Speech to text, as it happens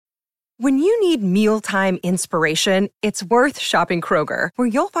When you need mealtime inspiration, it's worth shopping Kroger, where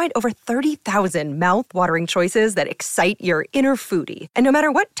you'll find over 30,000 mouth-watering choices that excite your inner foodie. And no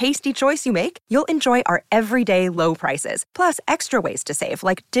matter what tasty choice you make, you'll enjoy our everyday low prices, plus extra ways to save,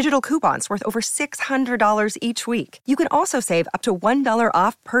 like digital coupons worth over $600 each week. You can also save up to $1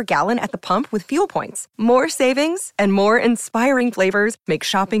 off per gallon at the pump with fuel points. More savings and more inspiring flavors make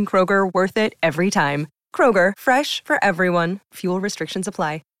shopping Kroger worth it every time. Kroger, fresh for everyone. Fuel restrictions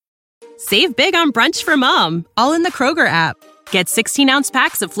apply. Save big on brunch for mom, all in the Kroger app. Get 16-ounce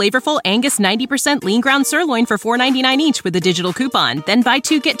packs of flavorful Angus 90% lean ground sirloin for $4.99 each with a digital coupon. Then buy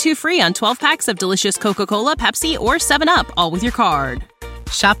 2, get 2 free on 12 packs of delicious Coca-Cola, Pepsi, or 7-Up, all with your card.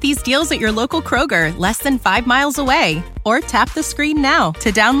 Shop these deals at your local Kroger, less than 5 miles away. Or tap the screen now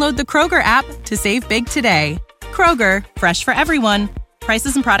to download the Kroger app to save big today. Kroger, fresh for everyone.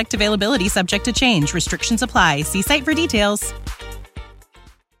 Prices and product availability subject to change. Restrictions apply. See site for details.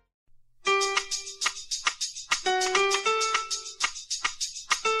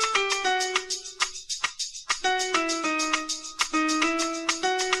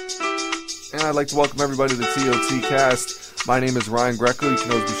 I'd like to welcome everybody to the TOT Cast. My name is Ryan Greco. You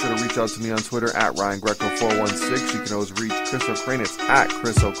can always be sure to reach out to me on Twitter at RyanGreco416. You can always reach Chris O'Kranitz at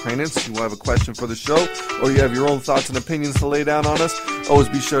Chris O'Kranitz. If you have a question for the show or you have your own thoughts and opinions to lay down on us, always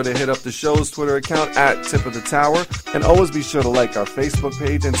be sure to hit up the show's Twitter account at Tip of the Tower. And always be sure to like our Facebook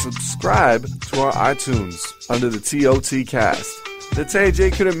page and subscribe to our iTunes under the TOT Cast. The Tay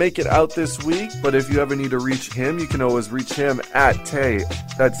J couldn't make it out this week, but if you ever need to reach him, you can always reach him at Tay,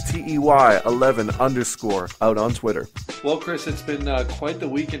 that's TEY11_ out on Twitter. Well, Chris, it's been quite the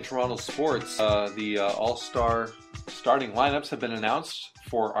week in Toronto sports. The All-Star starting lineups have been announced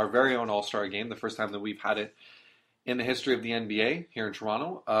for our very own All-Star game, the first time that we've had it in the history of the NBA here in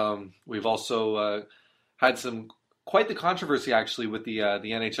Toronto. We've also had quite the controversy, actually, with the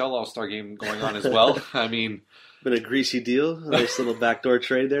NHL All-Star game going on as well. I mean... Been a greasy deal, a nice little backdoor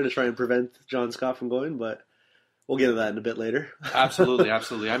trade there to try and prevent John Scott from going, but we'll get to that in a bit later. Absolutely,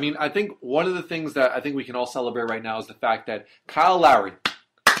 absolutely. I mean, I think one of the things that I think we can all celebrate right now is the fact that Kyle Lowry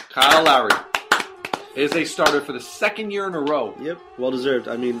is a starter for the second year in a row. Yep, well deserved.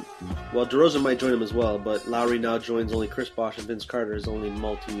 I mean, well, DeRozan might join him as well, but Lowry now joins only Chris Bosh and Vince Carter as only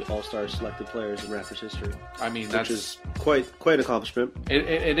multi-All-Star selected players in Raptors history. I mean, which is quite an accomplishment.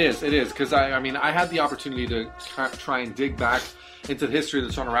 It is, because I mean, I had the opportunity to try and dig back into the history of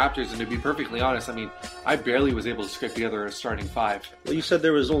the Toronto Raptors, and to be perfectly honest, I mean, I barely was able to scrape together a starting five. Well, you said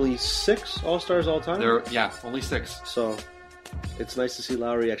there was only 6 All-Stars all time? Only 6. So... it's nice to see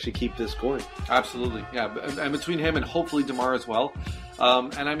Lowry actually keep this going. Absolutely, yeah. And between him and hopefully DeMar as well.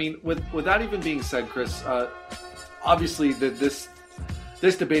 And I mean, with that even being said, Chris, obviously this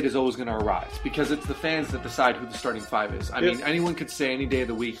debate is always going to arise because it's the fans that decide who the starting five is. I mean, anyone could say any day of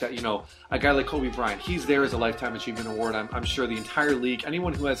the week that, you know, a guy like Kobe Bryant, he's there as a Lifetime Achievement Award. I'm sure the entire league,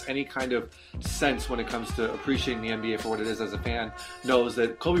 anyone who has any kind of sense when it comes to appreciating the NBA for what it is as a fan, knows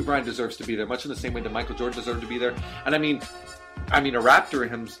that Kobe Bryant deserves to be there, much in the same way that Michael Jordan deserved to be there. And I mean, a Raptor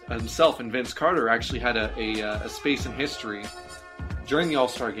himself and Vince Carter actually had a space in history during the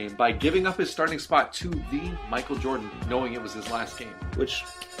All-Star game by giving up his starting spot to the Michael Jordan, knowing it was his last game. Which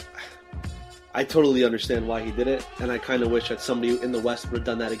I totally understand why he did it, and I kind of wish that somebody in the West would have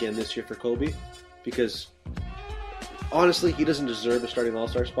done that again this year for Kobe, because honestly, he doesn't deserve a starting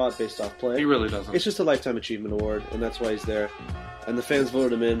All-Star spot based off play. He really doesn't. It's just a Lifetime Achievement Award, and that's why he's there. And the fans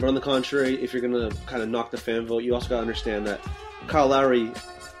voted him in. But on the contrary, if you're going to kind of knock the fan vote, you also got to understand that Kyle Lowry,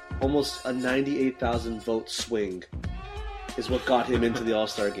 almost a 98,000 vote swing, is what got him into the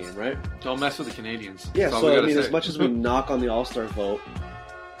All-Star game, right? Don't mess with the Canadians. Yeah, so I mean, as much as we knock on the All-Star vote,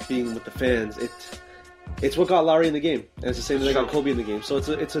 being with the fans, it's what got Lowry in the game. And it's the same thing that got Kobe in the game. So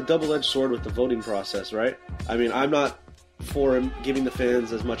it's a double-edged sword with the voting process, right? I mean, I'm not for him giving the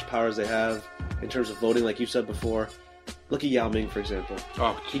fans as much power as they have in terms of voting, like you said before. Look at Yao Ming, for example.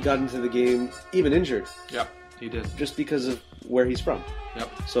 Oh, he got into the game even injured. Yep, he did. Just because of where he's from. Yep.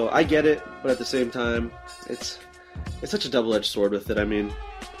 So I get it, but at the same time, it's such a double-edged sword with it. I mean,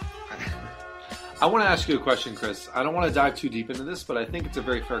 I want to ask you a question, Chris. I don't want to dive too deep into this, but I think it's a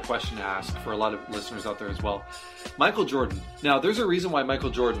very fair question to ask for a lot of listeners out there as well. Michael Jordan. Now, there's a reason why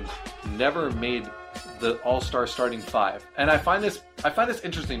Michael Jordan never made the All-Star starting five, and I find this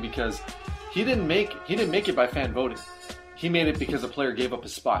interesting because he didn't make it by fan voting. He made it because a player gave up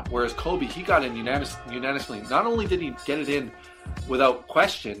his spot. Whereas Kobe, he got in unanimously. Not only did he get it in without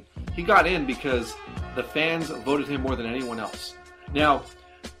question, he got in because the fans voted him more than anyone else. Now,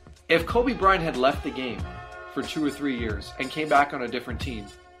 if Kobe Bryant had left the game for 2 or 3 years and came back on a different team,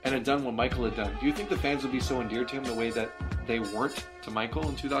 and had done what Michael had done, do you think the fans would be so endeared to him the way that they weren't to Michael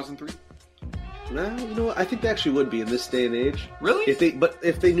in 2003? Nah, you know what? I think they actually would be in this day and age. Really?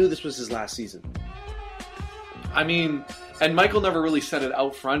 If they knew this was his last season. I mean, and Michael never really said it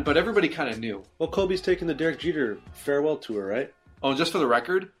out front, but everybody kind of knew. Well, Kobe's taking the Derek Jeter farewell tour, right? Oh, and just for the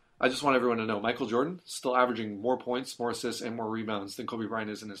record, I just want everyone to know, Michael Jordan still averaging more points, more assists, and more rebounds than Kobe Bryant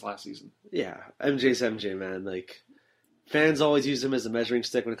is in his last season. Yeah, MJ's MJ, man. Like, fans always use him as a measuring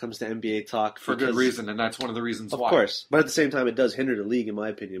stick when it comes to NBA talk. For good reason, and that's one of the reasons why. Of course. But at the same time, it does hinder the league, in my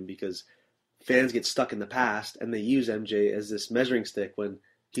opinion, because fans get stuck in the past, and they use MJ as this measuring stick when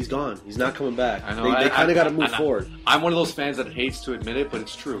he's gone. He's not coming back. I know. They kind of got to move forward. I'm one of those fans that hates to admit it, but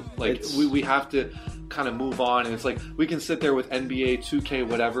it's true. Like, we have to kind of move on, and it's like we can sit there with NBA, 2K,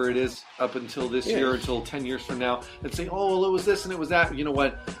 whatever it is, up until this year, until 10 years from now, and say, oh, well, it was this and it was that. You know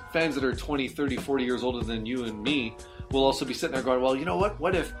what? Fans that are 20, 30, 40 years older than you and me will also be sitting there going, well, you know what?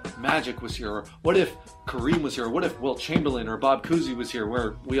 What if Magic was here? Or what if Kareem was here? Or what if Wilt Chamberlain or Bob Cousy was here?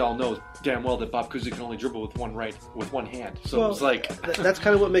 Where we all know damn well that Bob Cousy can only dribble with one hand. So it's like that's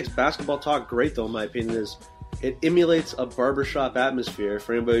kind of what makes basketball talk great, though. In my opinion, is it emulates a barbershop atmosphere.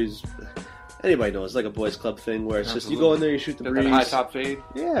 For anybody knows, it's like a boys club thing where it's just you go in there, you shoot the breeze, that high top fade.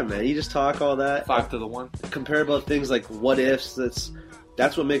 Yeah, man, you just talk all that 5 to the 1. Compare about things like what ifs.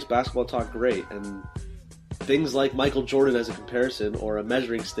 That's what makes basketball talk great, and things like Michael Jordan as a comparison or a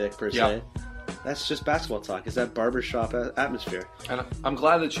measuring stick per se. That's just basketball talk. Is that barbershop atmosphere? And I'm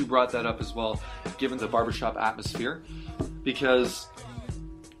glad that you brought that up as well, given the barbershop atmosphere, because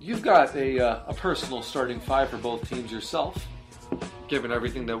you've got a personal starting five for both teams yourself, given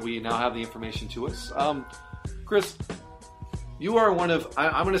everything that we now have the information to us. Chris, you are one of,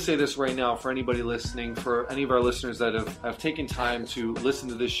 I'm going to say this right now for anybody listening, for any of our listeners that have taken time to listen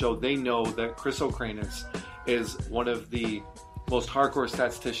to this show, they know that Chris O'Kranitz is one of the most hardcore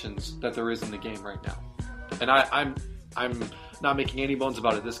statisticians that there is in the game right now. And I'm not making any bones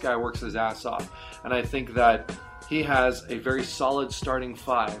about it. This guy works his ass off. And I think that he has a very solid starting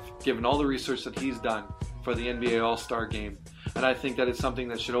five, given all the research that he's done for the NBA All-Star Game. And I think that it's something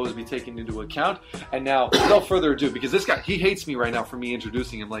that should always be taken into account. And now, without further ado, because this guy, he hates me right now for me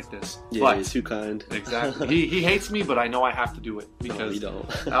introducing him like this. Yeah, but, he's too kind. Exactly. He hates me, but I know I have to do it. Because no,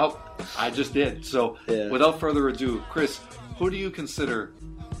 you don't. I just did. So, without further ado, Chris, who do you consider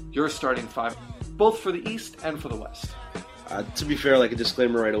your starting five, both for the East and for the West? To be fair, like a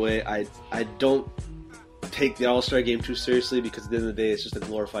disclaimer right away, I don't take the All-Star Game too seriously because at the end of the day, it's just a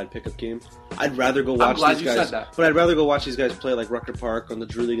glorified pickup game. I'd rather go watch these guys. Said that. But I'd rather go watch these guys play like Rucker Park on the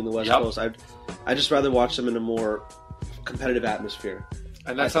Drew League in the West Coast. I'd just rather watch them in a more competitive atmosphere.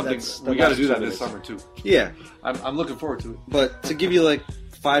 And that's something we got to do that this summer too. Yeah, I'm looking forward to it. But to give you like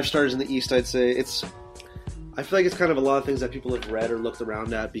 5 stars in the East, I'd say I feel like it's kind of a lot of things that people have read or looked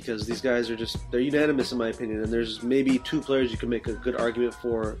around at because these guys are they're unanimous in my opinion, and there's maybe 2 players you can make a good argument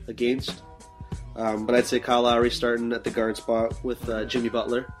for against. But I'd say Kyle Lowry starting at the guard spot with Jimmy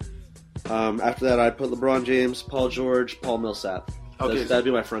Butler. After that, I'd put LeBron James, Paul George, Paul Millsap. Okay, that'd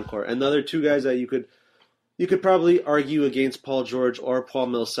be my front court. And the other 2 guys that you could probably argue against Paul George or Paul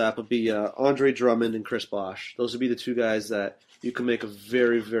Millsap would be Andre Drummond and Chris Bosh. Those would be the 2 guys that you can make a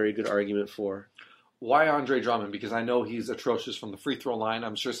very, very good argument for. Why Andre Drummond? Because I know he's atrocious from the free throw line.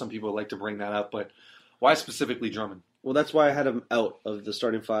 I'm sure some people would like to bring that up, but why specifically Drummond? Well, that's why I had him out of the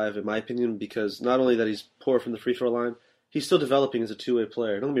starting 5, in my opinion, because not only that he's poor from the free throw line, he's still developing as a 2-way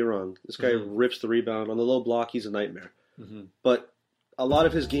player. Don't get me wrong. This guy rips the rebound. On the low block, he's a nightmare. Mm-hmm. But a lot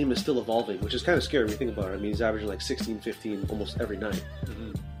of his game is still evolving, which is kind of scary when you think about it. I mean, he's averaging like 16, 15 almost every night.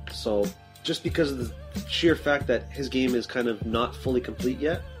 Mm-hmm. So just because of the sheer fact that his game is kind of not fully complete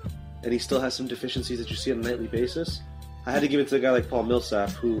yet, and he still has some deficiencies that you see on a nightly basis, I had to give it to a guy like Paul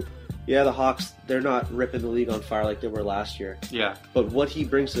Millsap, who... Yeah, the Hawks, they're not ripping the league on fire like they were last year. Yeah. But what he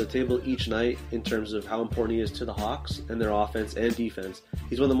brings to the table each night in terms of how important he is to the Hawks and their offense and defense,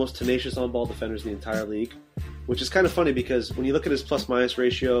 he's one of the most tenacious on-ball defenders in the entire league, which is kind of funny because when you look at his plus-minus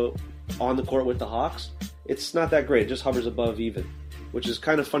ratio on the court with the Hawks, it's not that great. It just hovers above even, which is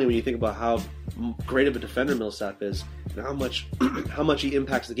kind of funny when you think about how great of a defender Millsap is and how much he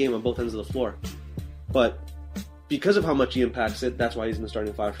impacts the game on both ends of the floor. But... because of how much he impacts it, that's why he's in the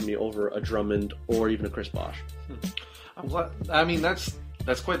starting 5 for me over a Drummond or even a Chris Bosh. I mean, that's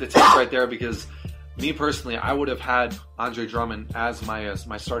quite the take right there because me personally, I would have had Andre Drummond as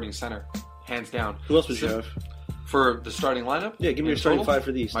my starting center, hands down. Who else would you have? For the starting lineup? Yeah, give me your starting 5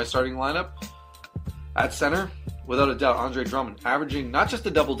 for these. My starting lineup? At center, without a doubt, Andre Drummond, averaging not just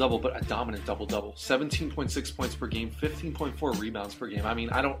a double-double, but a dominant double-double. 17.6 points per game, 15.4 rebounds per game. I mean,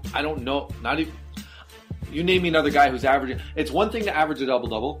 I don't know, you name me another guy who's averaging. It's one thing to average a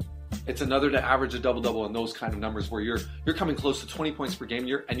double-double. It's another to average a double-double in those kind of numbers where you're coming close to 20 points per game,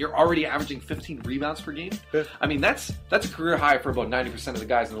 and you're already averaging 15 rebounds per game. Yeah. I mean, that's a career high for about 90% of the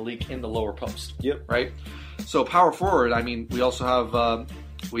guys in the league in the lower post. Yep. Right? So power forward, I mean, we also have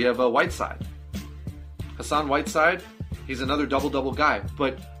Whiteside. Hassan Whiteside, he's another double-double guy.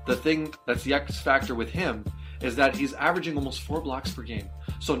 But the thing that's the X factor with him is that he's averaging almost 4 blocks per game.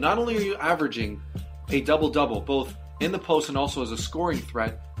 So not only are you averaging a double-double, both in the post and also as a scoring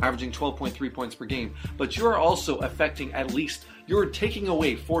threat, averaging 12.3 points per game, but you're also affecting you're taking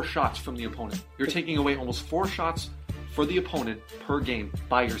away 4 shots from the opponent. You're taking away almost 4 shots for the opponent per game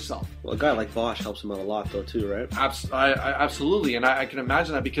by yourself. Well, a guy like Bosch helps him out a lot, though, too, right? Absolutely, and I can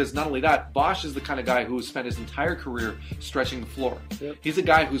imagine that because not only that, Bosch is the kind of guy who spent his entire career stretching the floor. Yep. He's a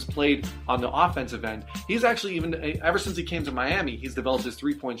guy who's played on the offensive end. He's actually ever since he came to Miami, he's developed his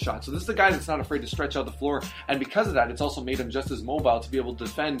three-point shot. So this is a guy that's not afraid to stretch out the floor, and because of that, it's also made him just as mobile to be able to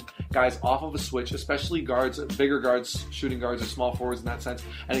defend guys off of a switch, especially guards, bigger guards, shooting guards, or small forwards in that sense,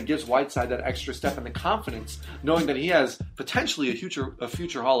 and it gives Whiteside that extra step and the confidence, knowing that he has potentially a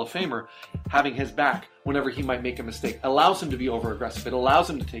future Hall of Famer having his back whenever he might make a mistake. Allows him to be over-aggressive. It allows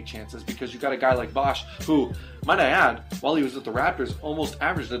him to take chances because you've got a guy like Bosch who, might I add, while he was with the Raptors, almost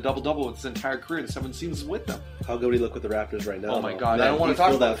averaged a double-double with his entire career in 7 seasons with them. How good would he look with the Raptors right now? Oh my God, I don't want to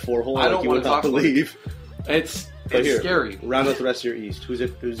talk about that 4 hole. I don't want to talk about leave. It's Here, scary. Round out the rest of your East. Who's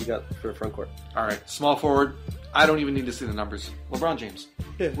he got for front court? All right, small forward. I don't even need to see the numbers. LeBron James.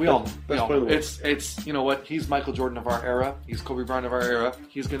 Yeah, We all know. know. It's you know what? He's Michael Jordan of our era. He's Kobe Bryant of our era.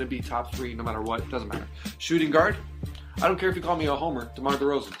 He's going to be top 3 no matter what. It doesn't matter. Shooting guard. I don't care if you call me a homer. DeMar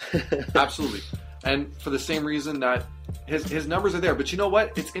DeRozan. Absolutely. And for the same reason that his numbers are there. But you know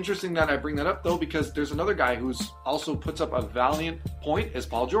what? It's interesting that I bring that up, though, because there's another guy who's also puts up a valiant point is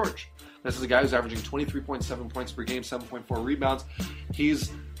Paul George. This is a guy who's averaging 23.7 points per game, 7.4 rebounds.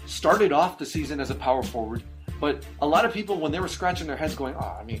 He's started off the season as a power forward, but a lot of people, when they were scratching their heads going,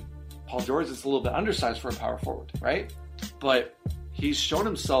 Paul George is a little bit undersized for a power forward, right? But he's shown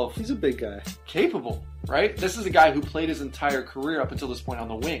himself... He's a big guy. Capable, right? This is a guy who played his entire career up until this point on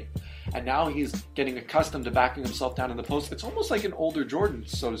the wing. And now he's getting accustomed to backing himself down in the post. It's almost like an older Jordan,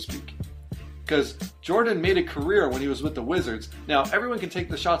 so to speak. Because Jordan made a career when he was with the Wizards. Now, everyone can take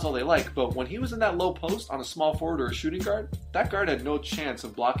the shots all they like, but when he was in that low post on a small forward or a shooting guard, that guard had no chance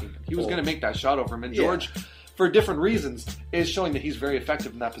of blocking him. He was going to make that shot over him. And George, for different reasons, is showing that he's very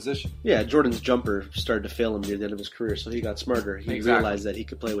effective in that position. Yeah, Jordan's jumper started to fail him near the end of his career, so he got smarter. He realized that he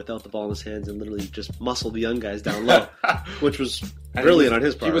could play without the ball in his hands and literally just muscle the young guys down low, which was brilliant on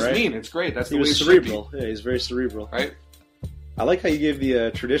his part. He was right? mean. It's great. That's the way he was cerebral. Yeah, he's very cerebral. Right? I like how you gave the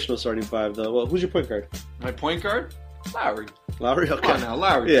traditional starting 5, though. Well, who's your point guard? My point guard? Lowry. Lowry? Okay. Come on now,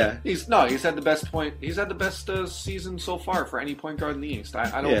 Lowry. Yeah. He's had the best point. He's had the best season so far for any point guard in the East.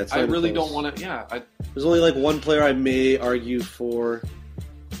 I really don't want to. Yeah. There's only like one player I may argue for.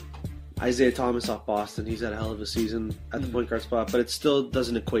 Isaiah Thomas off Boston. He's had a hell of a season at the point guard spot, but it still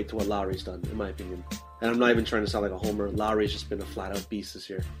doesn't equate to what Lowry's done, in my opinion. And I'm not even trying to sound like a homer. Lowry's just been a flat-out beast this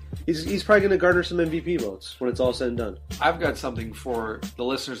year. He's probably going to garner some MVP votes when it's all said and done. I've got something for the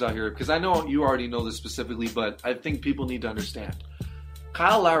listeners out here, because I know you already know this specifically, but I think people need to understand.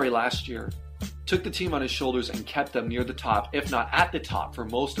 Kyle Lowry last year took the team on his shoulders and kept them near the top, if not at the top, for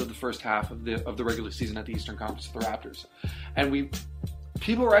most of the first half of the regular season at the Eastern Conference with the Raptors. And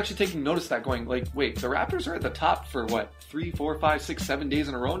people were actually taking notice of that, going like, wait, the Raptors are at the top for what, 3, 4, 5, 6, 7 days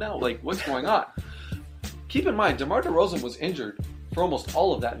in a row now? Like, what's going on? Keep in mind, DeMar DeRozan was injured for almost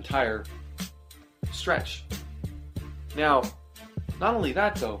all of that entire stretch. Now, not only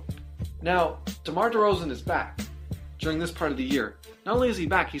that though, now DeMar DeRozan is back during this part of the year. Not only is he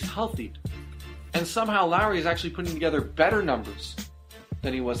back, he's healthy. And somehow Lowry is actually putting together better numbers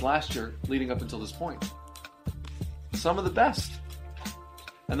than he was last year leading up until this point. Some of the best.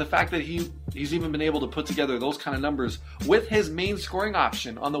 And the fact that he's even been able to put together those kind of numbers with his main scoring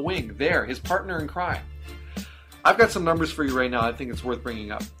option on the wing there, his partner in crime. I've got some numbers for you right now I think it's worth bringing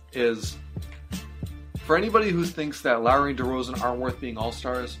up. Is for anybody who thinks that Lowry and DeRozan aren't worth being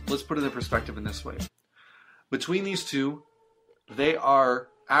all-stars, let's put it in perspective in this way. Between these two, they are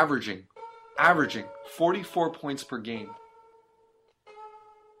averaging 44 points per game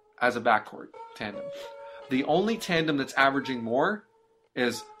as a backcourt tandem. The only tandem that's averaging more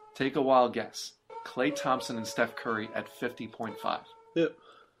is, take a wild guess, Klay Thompson and Steph Curry at 50.5. Yep.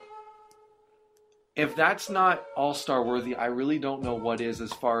 If that's not all-star worthy, I really don't know what is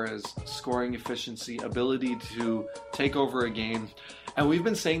as far as scoring efficiency, ability to take over a game. And we've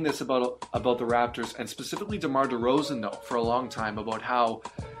been saying this about the Raptors, and specifically DeMar DeRozan, though, for a long time, about how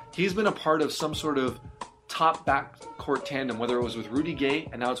he's been a part of some sort of top backcourt tandem, whether it was with Rudy Gay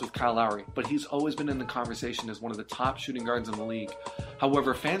and now it's with Kyle Lowry. But he's always been in the conversation as one of the top shooting guards in the league.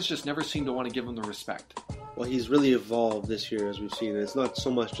 However, fans just never seem to want to give him the respect. Well, he's really evolved this year, as we've seen. It's not so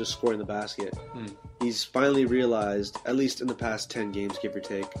much just scoring the basket. He's finally realized, at least in the past 10 games, give or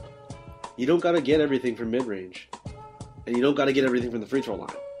take, you don't got to get everything from mid-range. And you don't got to get everything from the free throw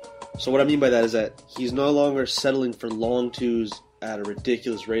line. So what I mean by that is that he's no longer settling for long twos at a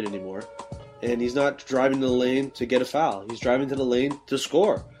ridiculous rate anymore. And he's not driving to the lane to get a foul. He's driving to the lane to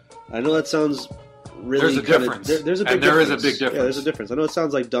score. I know that sounds really... There's a difference. There's a big difference. There is a big difference. Yeah, there's a difference. I know it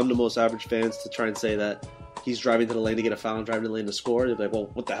sounds like dumb to most average fans to try and say that he's driving to the lane to get a foul and driving to the lane to score. They're like, well,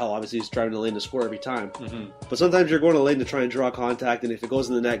 what the hell? Obviously, he's driving to the lane to score every time. Mm-hmm. But sometimes you're going to the lane to try and draw contact, and if it goes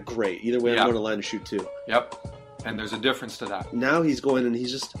in the net, great. Either way, I'm going to line to shoot too. Yep. And there's a difference to that. Now he's going and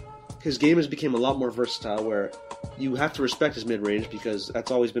his game has become a lot more versatile where you have to respect his mid-range because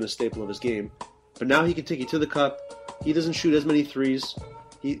that's always been a staple of his game. But now he can take you to the cup. He doesn't shoot as many threes.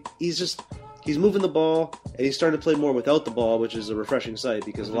 He's moving the ball, and he's starting to play more without the ball, which is a refreshing sight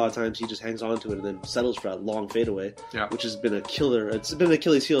because a lot of times he just hangs on to it and then settles for that long fadeaway, which has been a killer. It's been an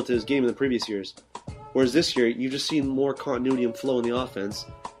Achilles heel to his game in the previous years. Whereas this year, you've just seen more continuity and flow in the offense,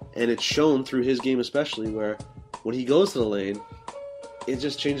 and it's shown through his game especially, where when he goes to the lane, it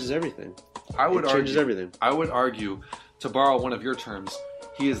just changes everything. I would argue, to borrow one of your terms,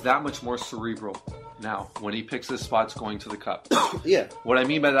 he is that much more cerebral now when he picks his spots going to the cup. Yeah. What I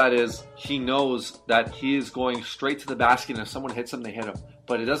mean by that is he knows that he is going straight to the basket, and if someone hits him, they hit him.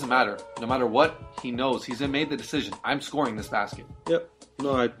 But it doesn't matter. No matter what, he knows. He's made the decision. I'm scoring this basket. Yep.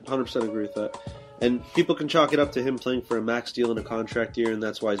 No, I 100% agree with that. And people can chalk it up to him playing for a max deal in a contract year, and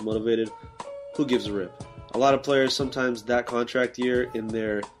that's why he's motivated. Who gives a rip? A lot of players, sometimes that contract year in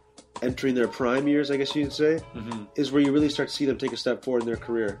their entering their prime years, I guess you could say, is where you really start to see them take a step forward in their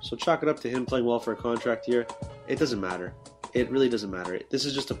career. So chalk it up to him playing well for a contract year. It doesn't matter. It really doesn't matter. This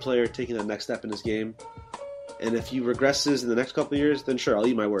is just a player taking that next step in his game. And if he regresses in the next couple of years, then sure, I'll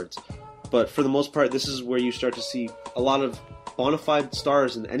eat my words. But for the most part, this is where you start to see a lot of bona fide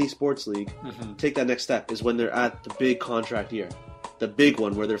stars in any sports league take that next step, is when they're at the big contract year. The big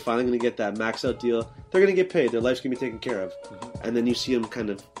one where they're finally going to get that max out deal. They're going to get paid. Their life's going to be taken care of. And then you see them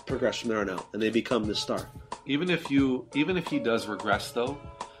kind of progress from there on out, and they become the star. Even if he does regress, though,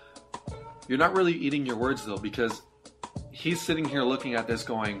 you're not really eating your words, though, because he's sitting here looking at this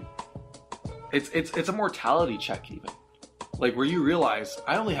going, it's a mortality check, even. Like, where you realize,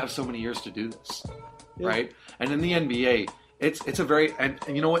 I only have so many years to do this, right? And in the NBA, it's a very, and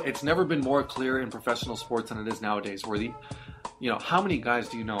you know what, it's never been more clear in professional sports than it is nowadays, where how many guys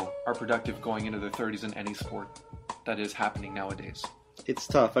do you know are productive going into their 30s in any sport that is happening nowadays? It's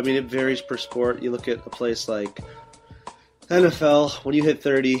tough. I mean, it varies per sport. You look at a place like NFL, when you hit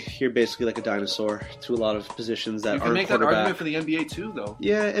 30, you're basically like a dinosaur to a lot of positions that aren't quarterback. You can make that argument for the NBA too, though.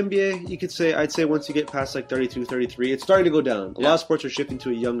 Yeah, NBA, you could say, I'd say once you get past like 32, 33, it's starting to go down. A lot of sports are shifting to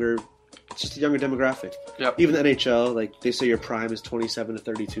a younger demographic. Yep. Even the NHL, like they say your prime is 27 to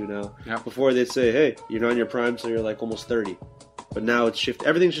 32 now. Yep. Before they'd say, hey, you're not in your prime, so you're like almost 30. But now it's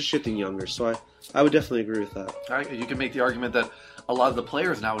everything's just shifting younger, so I would definitely agree with that. You can make the argument that a lot of the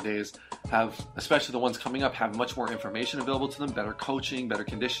players nowadays have, especially the ones coming up, have much more information available to them, better coaching, better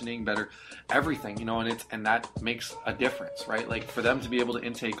conditioning, better everything, and that makes a difference, right? Like, for them to be able to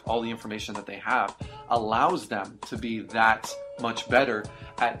intake all the information that they have allows them to be that much better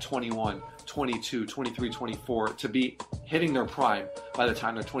at 21, 22, 23, 24, to be hitting their prime by the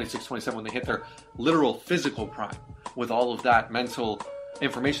time they're 26, 27, when they hit their literal physical prime, with all of that mental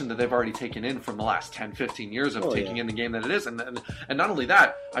information that they've already taken in from the last 10, 15 years of taking in the game that it is. And not only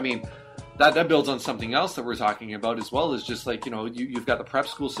that, I mean, that builds on something else that we're talking about as well, is just like, you've got the prep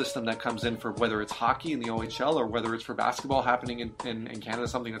school system that comes in for whether it's hockey in the OHL or whether it's for basketball happening in Canada,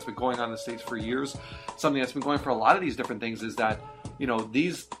 something that's been going on in the States for years, something that's been going for a lot of these different things, is that,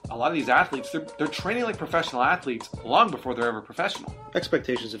 a lot of these athletes, they're training like professional athletes long before they're ever professional.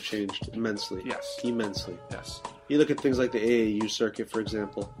 Expectations have changed immensely. Yes. Immensely. Yes. You look at things like the AAU circuit, for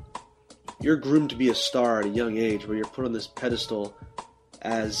example. You're groomed to be a star at a young age, where you're put on this pedestal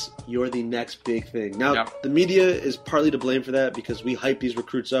as you're the next big thing. Now, the media is partly to blame for that, because we hype these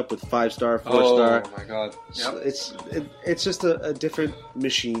recruits up with 5-star, 4-star. Oh my God! Yep. So it's just a different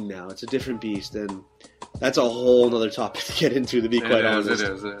machine now. It's a different beast, and that's a whole other topic to get into, to be quite honest.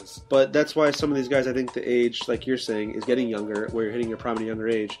 It is. But that's why some of these guys, I think the age, like you're saying, is getting younger, where you're hitting your prime at a younger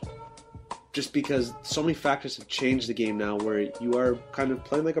age. Just because so many factors have changed the game now, where you are kind of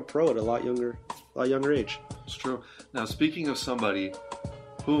playing like a pro at a lot younger age. It's true. Now, speaking of somebody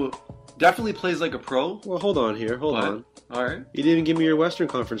who definitely plays like a pro. Well, hold on here. Hold on. All right. You didn't even give me your Western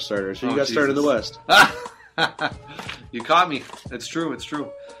Conference starters. So you got started in the West. You caught me. It's true.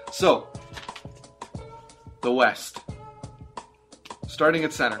 So, the West. Starting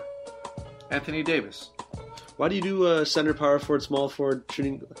at center, Anthony Davis. Why do you do center, power forward, small forward,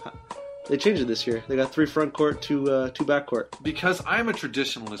 shooting? They changed it this year. They got 3 front court, 2 back court. Because I'm a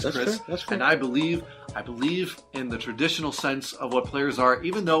traditionalist, That's Chris, fair. That's fair. and I believe in the traditional sense of what players are,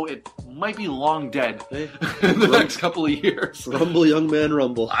 even though it might be long dead Hey. in the next couple of years. Rumble, young man,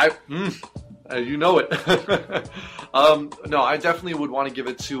 rumble. You know it. No, I definitely would want to give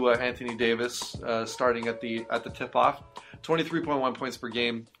it to Anthony Davis, starting at the tip-off. 23.1 points per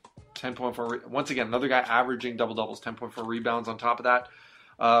game, 10.4. Once again, another guy averaging double-doubles, 10.4 rebounds on top of that.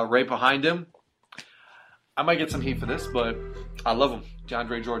 Right behind him, I might get some heat for this, but I love him.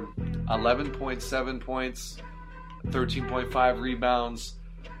 DeAndre Jordan, 11.7 points, 13.5 rebounds,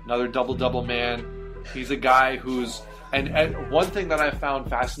 another double-double man. He's a guy who's... And one thing that I found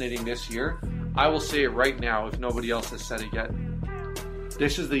fascinating this year, I will say it right now if nobody else has said it yet.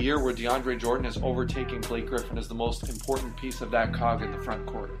 This is the year where DeAndre Jordan has overtaken Blake Griffin as the most important piece of that cog in the front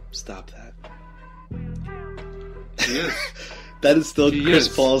court. Stop that. He is. That is still Chris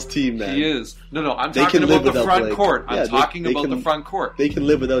Paul's team, man. He is. No, I'm They talking can live about the without front Blake. court. Yeah, I'm talking they about can- the front court. They can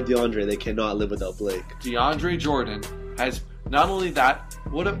live without DeAndre. They cannot live without Blake. DeAndre Jordan has not only that.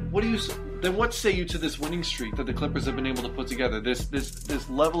 What say you to this winning streak that the Clippers have been able to put together? This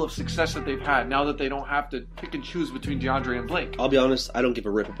level of success that they've had now that they don't have to pick and choose between DeAndre and Blake. I'll be honest, I don't give a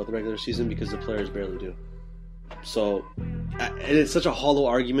rip about the regular season because the players barely do. So, and it's such a hollow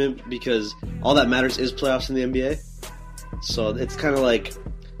argument because all that matters is playoffs in the NBA. So it's kind of like,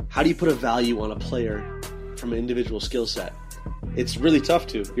 how do you put a value on a player from an individual skill set? It's really tough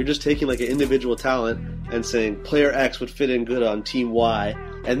to. You're just taking like an individual talent and saying player X would fit in good on team Y,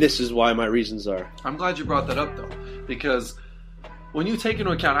 and this is why my reasons are. I'm glad you brought that up, though, because when you take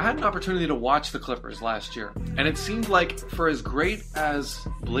into account, I had an opportunity to watch the Clippers last year, and it seemed like for as great as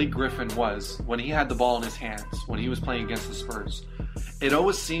Blake Griffin was when he had the ball in his hands, when he was playing against the Spurs, it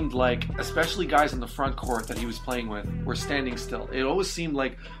always seemed like, especially guys in the front court that he was playing with, were standing still. It always seemed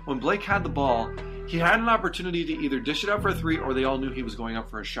like when Blake had the ball, he had an opportunity to either dish it up for a 3 or they all knew he was going up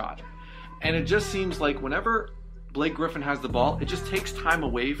for a shot. And it just seems like whenever Blake Griffin has the ball, it just takes time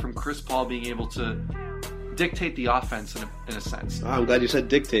away from Chris Paul being able to dictate the offense in a sense. I'm glad you said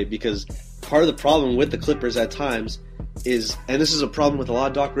dictate because part of the problem with the Clippers at times is, and this is a problem with a lot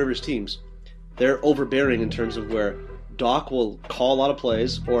of Doc Rivers teams, they're overbearing in terms of where Doc will call a lot of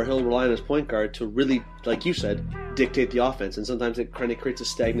plays or he'll rely on his point guard to really, like you said, dictate the offense, and sometimes it kind of creates a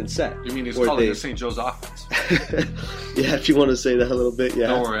stagnant set. You mean he's calling the St. Joe's offense? Yeah, if you want to say that a little bit, yeah.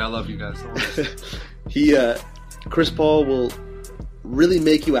 Don't worry, I love you guys. Don't worry. Chris Paul will really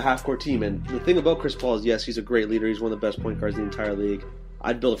make you a half-court team, and the thing about Chris Paul is, yes, he's a great leader. He's one of the best point guards in the entire league.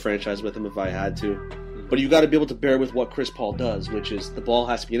 I'd build a franchise with him if I had to. But you got to be able to bear with what Chris Paul does, which is the ball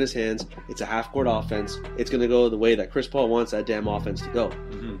has to be in his hands. It's a half-court offense. It's going to go the way that Chris Paul wants that damn offense to go.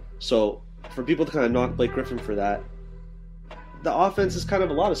 Mm-hmm. So for people to kind of knock Blake Griffin for that, the offense is kind of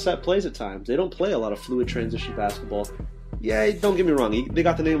a lot of set plays at times. They don't play a lot of fluid transition basketball. Yeah, don't get me wrong. They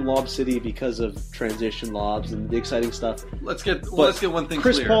got the name Lob City because of transition lobs and the exciting stuff. Let's get one thing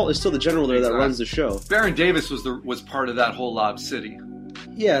Chris clear. Paul is still the general there that runs the show. Baron Davis was part of that whole Lob City.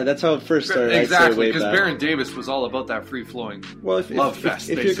 Yeah, that's how it first started. Exactly, because Baron Davis was all about that free-flowing love fest.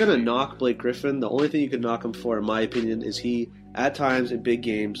 If you're going to knock Blake Griffin, the only thing you could knock him for, in my opinion, is he, at times in big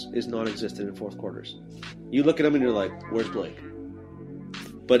games, is non-existent in fourth quarters. You look at him and you're like, where's Blake?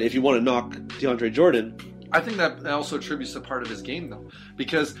 But if you want to knock DeAndre Jordan... I think that also attributes to part of his game, though.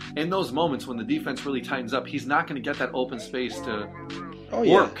 Because in those moments when the defense really tightens up, he's not going to get that open space to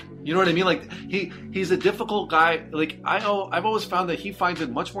work. You know what I mean? Like, he's a difficult guy. Like, I've always found that he finds it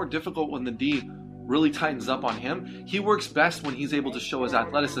much more difficult when the D really tightens up on him. He works best when he's able to show his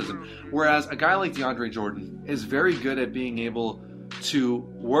athleticism. Whereas a guy like DeAndre Jordan is very good at being able to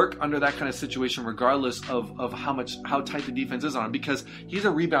work under that kind of situation regardless of how tight the defense is on him, because he's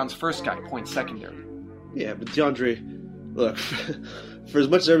a rebounds first guy, points secondary. Yeah, but DeAndre, look, for as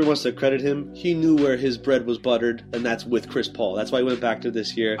much as everyone wants to credit him, he knew where his bread was buttered, and that's with Chris Paul. That's why he went back to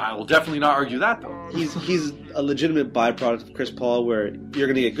this year. I will definitely not argue that, though. He's a legitimate byproduct of Chris Paul, where you're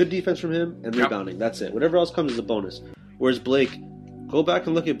going to get good defense from him and rebounding. That's it. Whatever else comes is a bonus. Whereas Blake, go back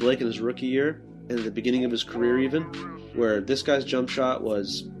and look at Blake in his rookie year, and at the beginning of his career even, where this guy's jump shot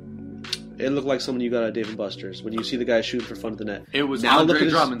was... It looked like someone you got at Dave & Buster's when you see the guy shooting for fun at the net. It was now Andre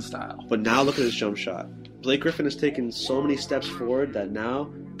Drummond style. But now look at his jump shot. Blake Griffin has taken so many steps forward that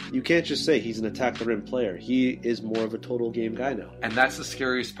now you can't just say he's an attack-the-rim player. He is more of a total game guy now. And that's the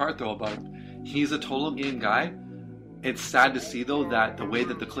scariest part, though, about him. He's a total game guy, It's sad to see, though, that the way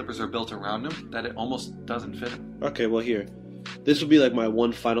that the Clippers are built around him, that it almost doesn't fit him. Okay, well, here. This would be like my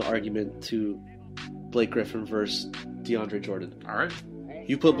one final argument to Blake Griffin versus DeAndre Jordan. All right.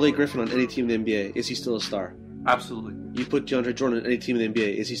 You put Blake Griffin on any team in the NBA, is he still a star? Absolutely. You put DeAndre Jordan on any team in the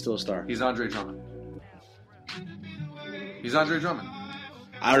NBA, is he still a star? He's Andre Drummond. He's Andre Drummond.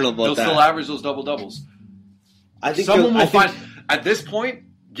 I don't know about He'll that. still average those double-doubles. I think Someone will find... At this point,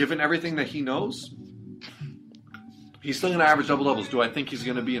 given everything that he knows, he's still going to average double-doubles. Do I think he's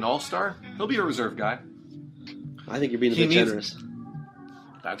going to be an all-star? He'll be a reserve guy. I think you're being a bit generous.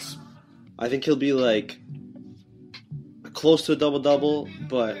 I think he'll be like close to a double-double,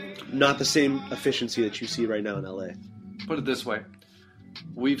 but not the same efficiency that you see right now in LA. Put it this way.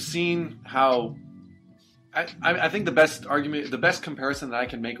 We've seen how... I think the best argument, the best comparison that I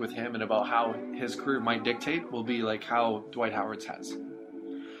can make with him and about how his career might dictate will be like how Dwight Howard's has.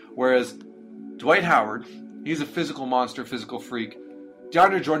 Whereas Dwight Howard, he's a physical monster, physical freak.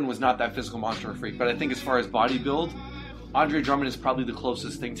 DeAndre Jordan was not that physical monster or freak, but I think as far as body build, Andre Drummond is probably the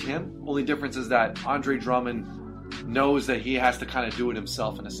closest thing to him. Only difference is that Andre Drummond knows that he has to kind of do it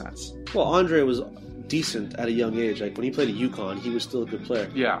himself in a sense. Well, Andre was decent at a young age. Like when he played at UConn, he was still a good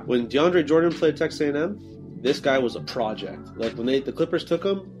player. Yeah. When DeAndre Jordan played Texas A&M, this guy was a project. Like when the Clippers took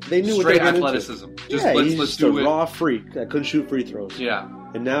him, they knew straight what they were athleticism. Into. Just yeah, let's he's just do a it. Raw freak that couldn't shoot free throws. Yeah.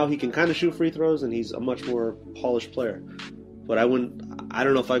 And now he can kind of shoot free throws, and he's a much more polished player. But I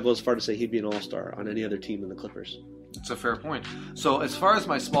don't know if I'd go as far to say he'd be an all-star on any other team than the Clippers. It's a fair point. So as far as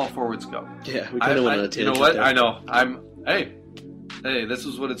my small forwards go, yeah, we kind of went on a tangent. You know what? There. I know. Hey, this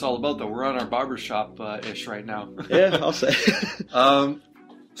is what it's all about, though. We're on our barbershop ish right now. Yeah, I'll say.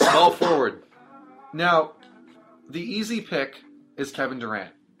 Small forward. Now, the easy pick is Kevin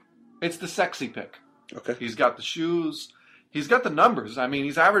Durant. It's the sexy pick. Okay. He's got the shoes. He's got the numbers. I mean,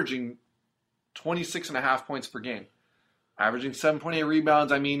 he's averaging 26.5 points per game. Averaging 7.8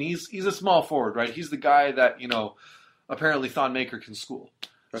 rebounds. I mean, he's a small forward, right? He's the guy that, apparently Thon Maker can school.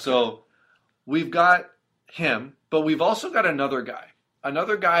 Okay. So we've got him, but we've also got another guy.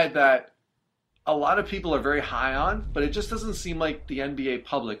 Another guy that a lot of people are very high on, but it just doesn't seem like the NBA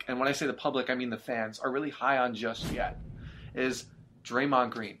public, and when I say the public, I mean the fans, are really high on just yet, is Draymond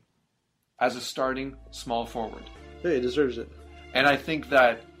Green as a starting small forward. Hey, he deserves it. And I think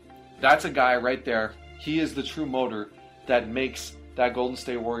that's a guy right there. He is the true motor that makes that Golden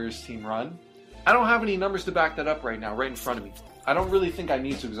State Warriors team run. I don't have any numbers to back that up right now, right in front of me. I don't really think I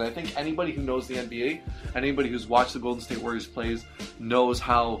need to, because I think anybody who knows the NBA, anybody who's watched the Golden State Warriors plays, knows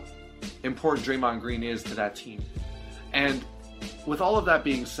how important Draymond Green is to that team. And with all of that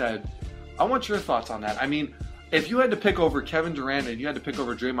being said, I want your thoughts on that. I mean, if you had to pick over Kevin Durant and you had to pick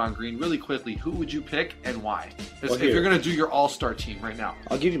over Draymond Green really quickly, who would you pick and why? If you're going to do your all-star team right now.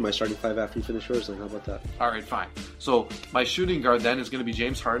 I'll give you my starting five after you finish yours, then. How about that? All right, fine. So my shooting guard then is going to be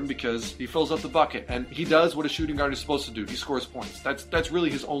James Harden, because he fills up the bucket. And he does what a shooting guard is supposed to do. He scores points. That's really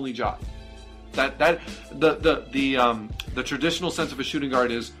his only job. The traditional sense of a shooting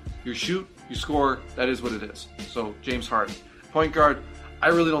guard is you shoot, you score, that is what it is. So James Harden. Point guard, I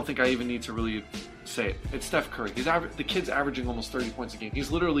really don't think I even need to really say it. It's Steph Curry. The kid's averaging almost 30 points a game.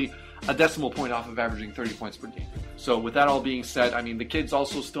 He's literally a decimal point off of averaging 30 points per game. So with that all being said, I mean, the kid's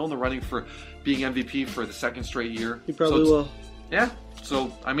also still in the running for being MVP for the second straight year. He probably will. Yeah. So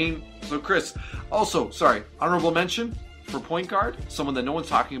Chris, also, honorable mention for point guard, someone that no one's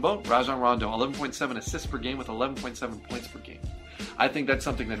talking about, Rajon Rondo, 11.7 assists per game with 11.7 points per game. I think that's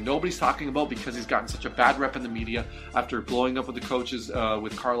something that nobody's talking about because he's gotten such a bad rep in the media after blowing up with the coaches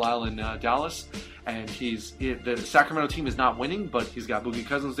with Carlisle and Dallas. And the Sacramento team is not winning, but he's got Boogie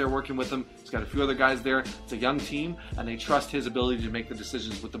Cousins there working with him. He's got a few other guys there. It's a young team, and they trust his ability to make the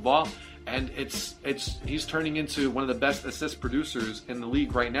decisions with the ball. And he's turning into one of the best assist producers in the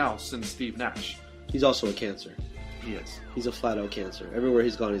league right now since Steve Nash. He's also a cancer. He is. He's a flat-out cancer. Everywhere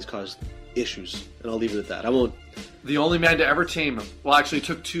he's gone, he's caused issues, and I'll leave it at that. I won't. The only man to ever tame him. Well, actually, it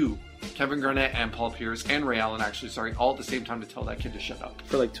took two. Kevin Garnett and Paul Pierce and Ray Allen, all at the same time to tell that kid to shut up.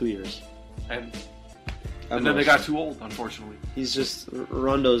 For like 2 years. And then they got too old, unfortunately. He's just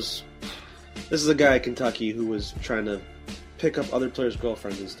Rondo's. This is a guy at Kentucky who was trying to pick up other players'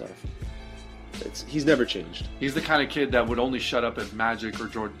 girlfriends and stuff. He's never changed. He's the kind of kid that would only shut up if Magic or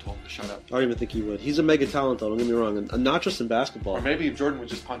Jordan told him to shut up. I don't even think he would. He's a mega talent, though. Don't get me wrong, and not just in basketball. Or maybe if Jordan would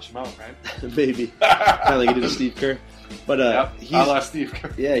just punch him out, right? Maybe, kind of like he did to Steve Kerr. But he's a la Steve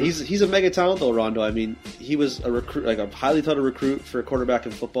Kerr. Yeah, he's a mega talent, though. Rondo. I mean, he was a recruit, like a highly touted recruit for a quarterback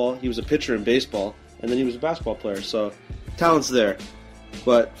in football. He was a pitcher in baseball, and then he was a basketball player. So talent's there.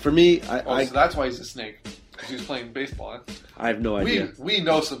 But for me, so that's why he's a snake. because he was playing baseball. Huh? I have no idea. We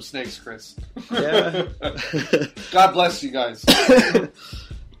know some snakes, Chris. Yeah. God bless you guys.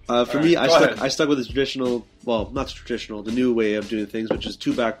 For me, I stuck with the traditional, well, not traditional, the new way of doing things, which is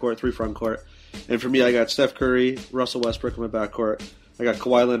 2 backcourt, 3 frontcourt. And for me, I got Steph Curry, Russell Westbrook in my backcourt. I got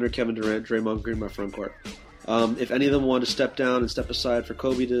Kawhi Leonard, Kevin Durant, Draymond Green in my frontcourt. If any of them wanted to step down and step aside for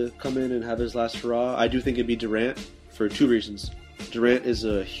Kobe to come in and have his last hurrah, I do think it'd be Durant for 2 reasons. Durant is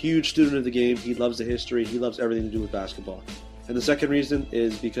a huge student of the game. He loves the history. He loves everything to do with basketball. And the second reason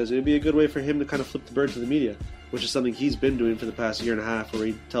is because it would be a good way for him to kind of flip the bird to the media, which is something he's been doing for the past year and a half, where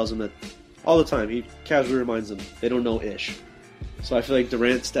he tells them that all the time. He casually reminds them they don't know ish. So I feel like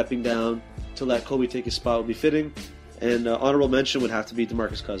Durant stepping down to let Kobe take his spot would be fitting. And honorable mention would have to be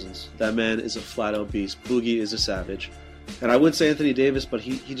DeMarcus Cousins. That man is a flat-out beast. Boogie is a savage. And I would say Anthony Davis, but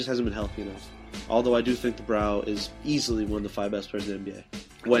he just hasn't been healthy enough. Although I do think the Brow is easily one of the 5 best players in the NBA.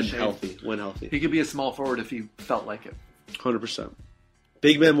 When healthy. He could be a small forward if he felt like it. 100%.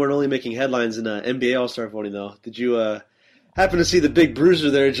 Big men weren't only making headlines in NBA All-Star voting, though. Did you happen to see the big bruiser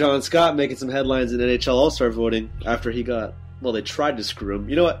there, John Scott, making some headlines in NHL All-Star voting after he got, well, they tried to screw him.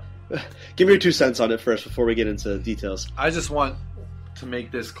 You know what? Give me your 2 cents on it first before we get into details. I just want to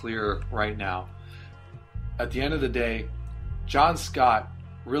make this clear right now. At the end of the day, John Scott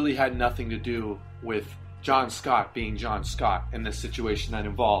really had nothing to do with John Scott being John Scott in this situation that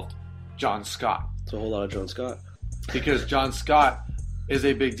involved John Scott. It's a whole lot of John Scott. Because John Scott is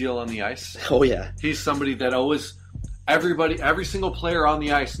a big deal on the ice. Oh, yeah. He's somebody that always, every single player on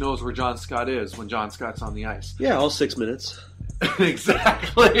the ice knows where John Scott is when John Scott's on the ice. Yeah, all 6 minutes.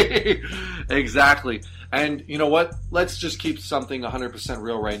 Exactly. And you know what? Let's just keep something 100%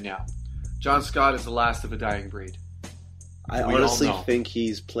 real right now. John Scott is the last of a dying breed. I honestly think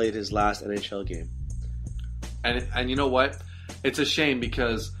he's played his last NHL game. And you know what? It's a shame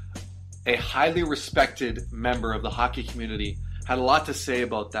because a highly respected member of the hockey community had a lot to say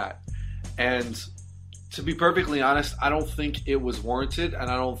about that. And to be perfectly honest, I don't think it was warranted,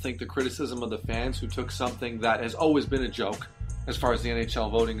 and I don't think the criticism of the fans who took something that has always been a joke as far as the NHL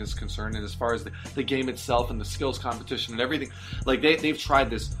voting is concerned, and as far as the game itself and the skills competition and everything. Like, they've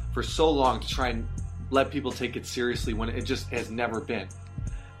tried this for so long to try and let people take it seriously when it just has never been.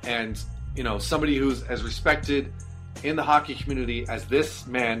 And, you know, somebody who's as respected in the hockey community as this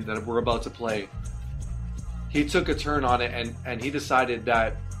man that we're about to play, he took a turn on it, and he decided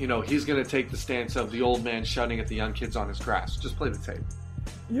that, you know, he's going to take the stance of the old man shouting at the young kids on his grass. Just play the tape.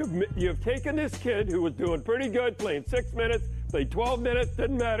 You've taken this kid who was doing pretty good, playing 6 minutes, played 12 minutes,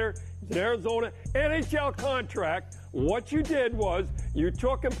 didn't matter. He's in Arizona, NHL contract. What you did was you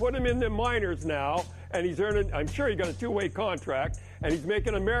took and put him in the minors now, and he's earning, I'm sure he got a 2-way contract, and he's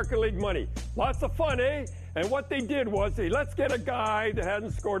making American League money. Lots of fun, eh? And what they did was, let's get a guy that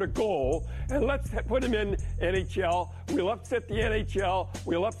hasn't scored a goal, and let's put him in NHL. We'll upset the NHL.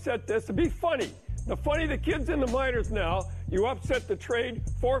 We'll upset this. It'll be funny. The kid's in the minors now. You upset the trade.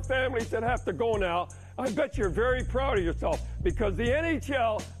 4 families that have to go now. I bet you're very proud of yourself because the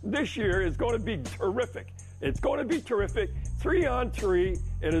NHL this year is going to be terrific. It's going to be terrific. 3-on-3.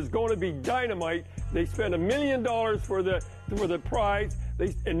 It is going to be dynamite. They spent $1 million for the prize.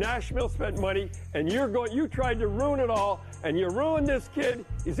 And Nashville spent money, and you tried to ruin it all, and you ruined this kid.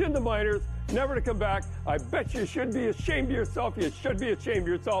 He's in the minors, never to come back. I bet you should be ashamed of yourself. You should be ashamed of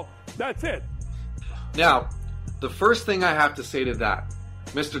yourself. That's it. Now, the first thing I have to say to that,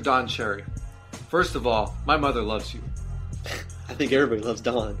 Mr. Don Cherry, first of all, my mother loves you. I think everybody loves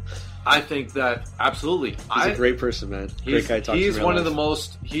Don. I think that absolutely. He's a great person, man. Great guy. He's one of the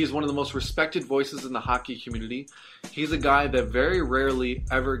most respected voices in the hockey community. He's a guy that very rarely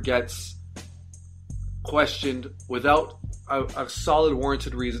ever gets questioned without a solid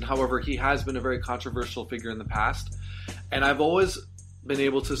warranted reason. However, he has been a very controversial figure in the past, and I've always been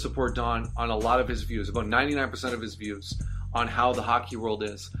able to support Don on a lot of his views, about 99% of his views on how the hockey world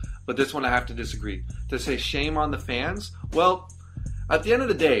is. But this one I have to disagree. To say shame on the fans, well, at the end of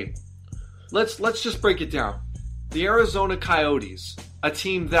the day, let's just break it down. The Arizona Coyotes, a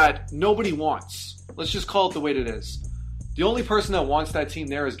team that nobody wants. Let's just call it the way it is. The only person that wants that team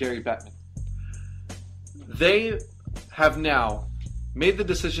there is Gary Bettman. They have now made the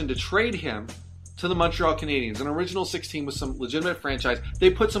decision to trade him to the Montreal Canadiens, an original 16 with some legitimate franchise. They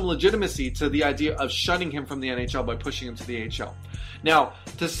put some legitimacy to the idea of shutting him from the NHL by pushing him to the AHL. Now,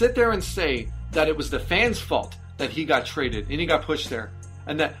 to sit there and say that it was the fans' fault that he got traded and he got pushed there,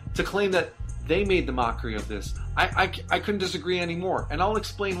 and that to claim that they made the mockery of this, I couldn't disagree anymore. And I'll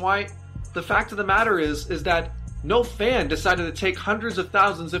explain why. The fact of the matter is that No fan decided to take hundreds of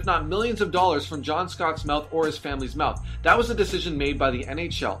thousands, if not millions of dollars from John Scott's mouth or his family's mouth. That was a decision made by the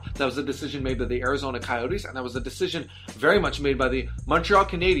NHL. That was a decision made by the Arizona Coyotes, and that was a decision very much made by the Montreal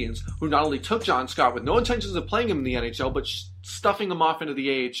Canadiens, who not only took John Scott with no intentions of playing him in the NHL, but stuffing him off into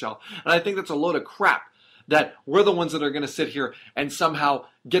the AHL. And I think that's a load of crap, that we're the ones that are going to sit here and somehow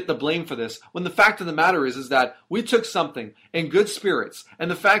get the blame for this, when the fact of the matter is that we took something in good spirits,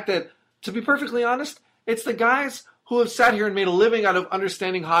 and the fact that, to be perfectly honest, it's the guys who have sat here and made a living out of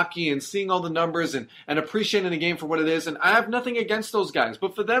understanding hockey and seeing all the numbers and appreciating the game for what it is. And I have nothing against those guys.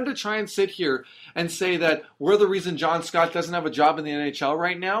 But for them to try and sit here and say that we're the reason John Scott doesn't have a job in the NHL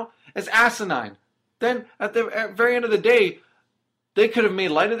right now is asinine. Then at the very end of the day, they could have made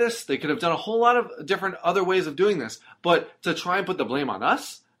light of this. They could have done a whole lot of different other ways of doing this. But to try and put the blame on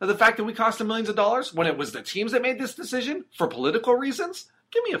us, or the fact that we cost them millions of dollars when it was the teams that made this decision for political reasons,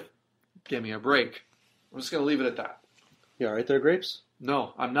 give me a break. I'm just going to leave it at that. You all right there, Grapes?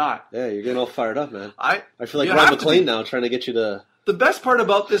 No, I'm not. Yeah, you're getting all fired up, man. I feel like you Ron McLean now, trying to get you to... The best part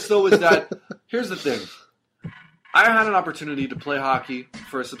about this, though, is that, here's the thing. I had an opportunity to play hockey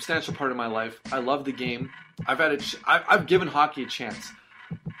for a substantial part of my life. I love the game. I've given hockey a chance.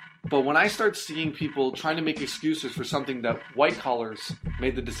 But when I start seeing people trying to make excuses for something that white collars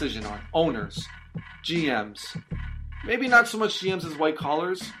made the decision on, owners, GMs, maybe not so much GMs as white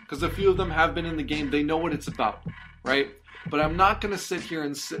collars, because a few of them have been in the game. They know what it's about, right? But I'm not going to sit here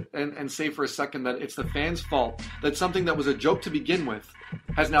and say for a second that it's the fans' fault that something that was a joke to begin with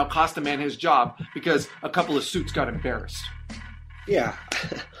has now cost a man his job because a couple of suits got embarrassed. Yeah.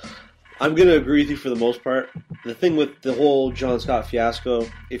 I'm going to agree with you for the most part. The thing with the whole John Scott fiasco,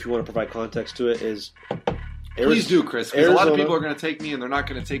 if you want to provide context to it, is... Please do, Chris, because a lot of people are going to take me and they're not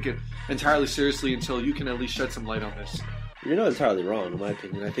going to take it entirely seriously until you can at least shed some light on this. You're not entirely wrong, in my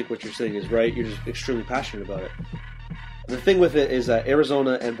opinion. I think what you're saying is right. You're just extremely passionate about it. The thing with it is that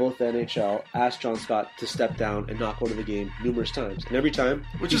Arizona and both the NHL asked John Scott to step down and not go to the game numerous times. And every time...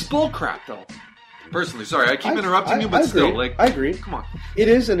 Which is bullcrap, though. Personally, sorry, I keep interrupting you, but still, like... I agree. Come on. It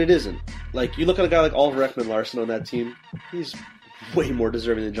is and it isn't. Like, you look at a guy like Oliver Ekman-Larsson on that team, he's way more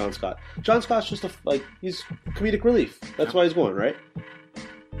deserving than John Scott. John Scott's just he's comedic relief. That's why he's going, right?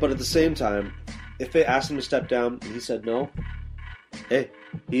 But at the same time, if they asked him to step down and he said no, hey,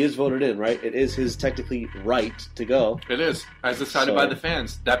 he is voted in, right? It is his technically right to go. It is, as decided by the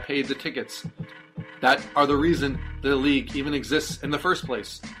fans that paid the tickets. That are the reason the league even exists in the first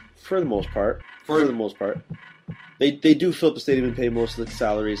place. For the most part. For the most part. They do fill up the stadium and pay most of the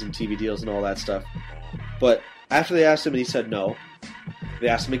salaries and TV deals and all that stuff. But after they asked him and he said no, they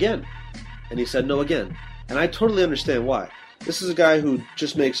asked him again. And he said no again. And I totally understand why. This is a guy who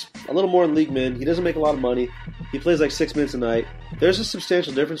just makes a little more than league min. He doesn't make a lot of money. He plays like 6 minutes a night. There's a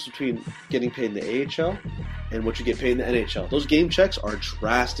substantial difference between getting paid in the AHL and what you get paid in the NHL. Those game checks are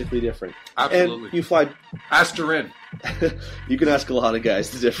drastically different. Absolutely. And you fly... Ask Durin. You can ask a lot of guys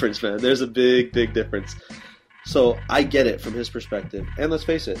the difference, man. There's a big, big difference. So I get it from his perspective. And let's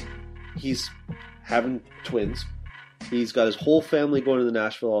face it, he's having twins. He's got his whole family going to the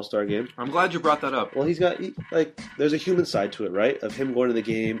Nashville All-Star game. I'm glad you brought that up. Well, there's a human side to it, right? Of him going to the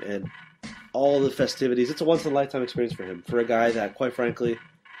game and all the festivities. It's a once-in-a-lifetime experience for him. For a guy that, quite frankly,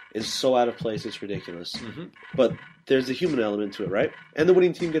 is so out of place, it's ridiculous. Mm-hmm. But there's a human element to it, right? And the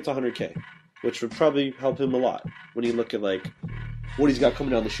winning team gets $100K, which would probably help him a lot when you look at, what he's got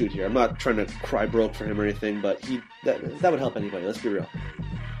coming down the chute here. I'm not trying to cry broke for him or anything, but that would help anybody. Let's be real.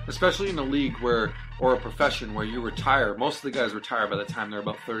 Especially in a league or a profession where you retire. Most of the guys retire by the time they're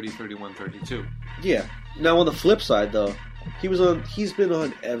about 30, 31, 32. Yeah. Now, on the flip side, though, he's been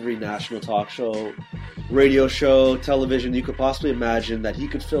on every national talk show, radio show, television you could possibly imagine that he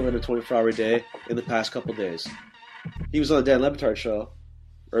could fill in a 24-hour day in the past couple days. He was on the Dan Le Batard show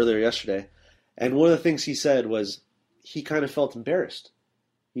earlier yesterday, and one of the things he said was he kind of felt embarrassed.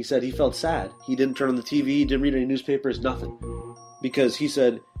 He said he felt sad. He didn't turn on the TV, didn't read any newspapers, nothing. Because he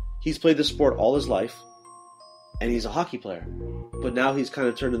said he's played this sport all his life, and he's a hockey player. But now he's kind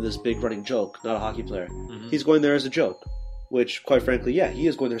of turned into this big running joke, not a hockey player. Mm-hmm. He's going there as a joke, which, quite frankly, yeah, he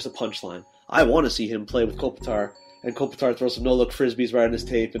is going there as a punchline. I want to see him play with Kopitar, and Kopitar throw some no-look frisbees right on his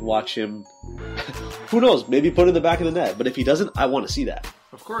tape and watch him, who knows, maybe put it in the back of the net. But if he doesn't, I want to see that.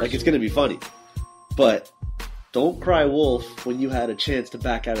 Of course. It's going to be funny. But don't cry wolf when you had a chance to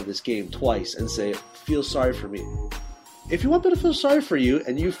back out of this game twice and say, feel sorry for me. If you want them to feel sorry for you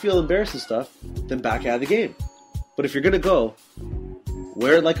and you feel embarrassed and stuff, then back out of the game. But if you're going to go,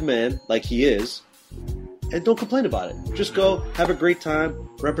 wear it like a man, like he is, and don't complain about it. Just go, have a great time,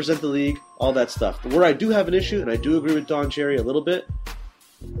 represent the league, all that stuff. But where I do have an issue, and I do agree with Don Cherry a little bit,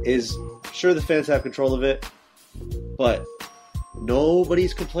 is sure the fans have control of it, But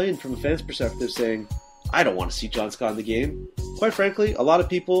nobody's complained from a fan's perspective saying, I don't want to see John Scott in the game. Quite frankly, a lot of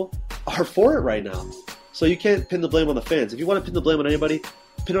people are for it right now. So you can't pin the blame on the fans. If you want to pin the blame on anybody,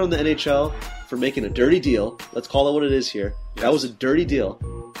 pin it on the NHL for making a dirty deal. Let's call it what it is here. Yes. That was a dirty deal.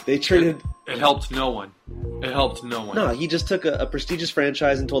 They traded... It helped no one. It helped no one. No, he just took a prestigious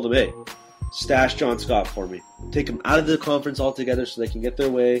franchise and told them, hey, stash John Scott for me. Take him out of the conference altogether so they can get their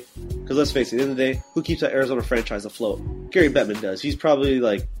way. Because let's face it, at the end of the day, who keeps that Arizona franchise afloat? Gary Bettman does. He's probably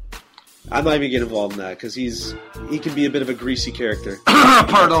like... I'm not even getting involved in that because he can be a bit of a greasy character.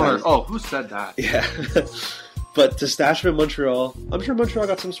 Pardon. Oh, who said that? Yeah. But to stash him in Montreal, I'm sure Montreal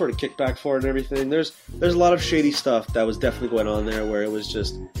got some sort of kickback for it and everything. There's a lot of shady stuff that was definitely going on there where it was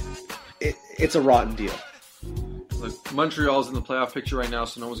just... It's a rotten deal. Look, Montreal's in the playoff picture right now,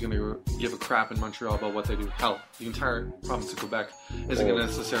 so no one's going to give a crap in Montreal about what they do. Hell, the entire province of Quebec isn't going to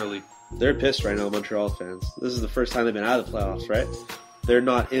necessarily... They're pissed right now, Montreal fans. This is the first time they've been out of the playoffs, right? They're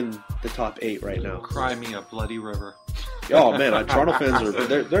not in the top 8 right now. Cry me a bloody river. Oh man, Toronto fans are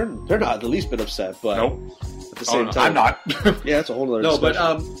they're not the least bit upset, but nope. At the same time, I'm not. Yeah, that's a whole other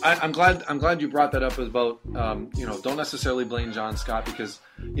discussion. But I'm glad you brought that up about don't necessarily blame John Scott because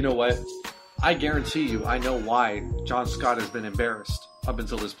you know what, I guarantee you I know why John Scott has been embarrassed up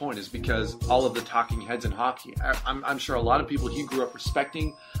until this point is because all of the talking heads in hockey. I'm sure a lot of people he grew up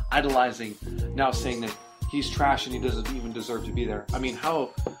respecting, idolizing, now saying that he's trash and he doesn't even deserve to be there.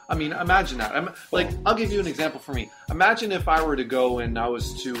 Imagine that. I'll give you an example for me. Imagine if I were to go and I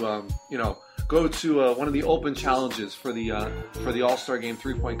was to, go to one of the open challenges for the All-Star Game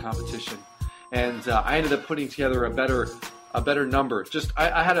 3-point competition, and I ended up putting together a better number.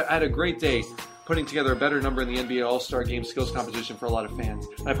 I had a great day putting together a better number in the NBA All-Star Game skills competition for a lot of fans.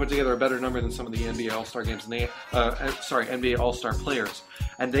 And I put together a better number than some of the NBA All-Star Games and NBA All-Star players.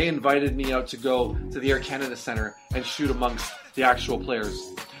 And they invited me out to go to the Air Canada Centre and shoot amongst the actual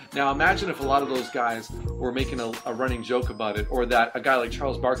players. Now imagine if a lot of those guys were making a running joke about it, or that a guy like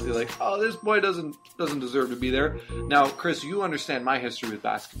Charles Barkley, like, oh, this boy doesn't deserve to be there. Now, Chris, you understand my history with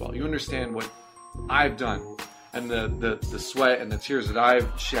basketball. You understand what I've done and the sweat and the tears that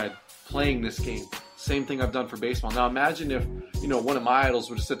I've shed playing this game. Same thing I've done for baseball. Now imagine if, one of my idols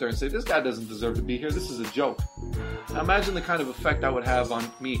were to sit there and say, this guy doesn't deserve to be here. This is a joke. Now imagine the kind of effect that would have on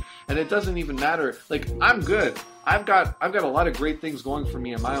me. And it doesn't even matter. Like, I'm good. I've got a lot of great things going for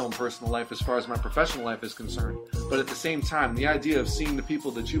me in my own personal life as far as my professional life is concerned. But at the same time, the idea of seeing the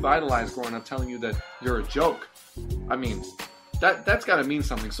people that you've idolized growing up telling you that you're a joke, that's got to mean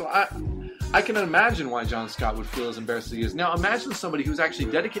something. So I can imagine why John Scott would feel as embarrassed as he is. Now imagine somebody who's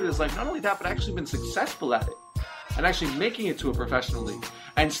actually dedicated his life, not only that, but actually been successful at it. And actually making it to a professional league.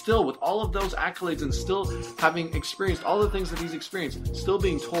 And still, with all of those accolades and still having experienced all the things that he's experienced, still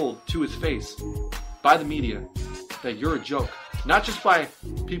being told to his face by the media that you're a joke. Not just by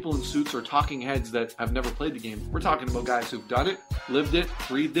people in suits or talking heads that have never played the game. We're talking about guys who've done it, lived it,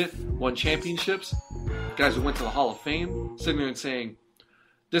 breathed it, won championships, guys who went to the Hall of Fame, sitting there and saying,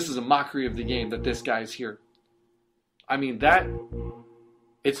 this is a mockery of the game that this guy's here.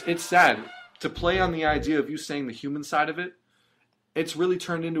 It's sad. To play on the idea of you saying the human side of it, it's really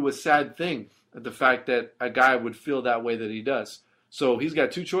turned into a sad thing, the fact that a guy would feel that way that he does. So he's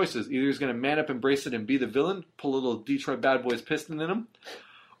got two choices. Either he's going to man up, embrace it, and be the villain, pull a little Detroit Bad Boys piston in him,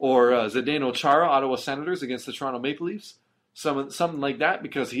 or Zdeno Chara, Ottawa Senators against the Toronto Maple Leafs, something like that,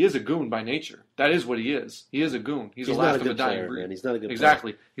 because he is a goon by nature. That is what he is. He is a goon. He's the last of a dying breed. Man. He's not a good player.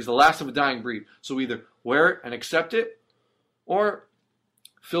 Exactly. He's the last of a dying breed. So either wear it and accept it, or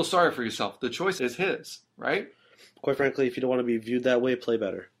feel sorry for yourself. The choice is his, right? Quite frankly, if you don't want to be viewed that way, play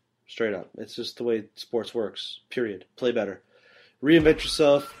better. Straight up. It's just the way sports works. Period. Play better. Reinvent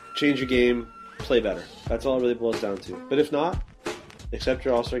yourself. Change your game. Play better. That's all it really boils down to. But if not, accept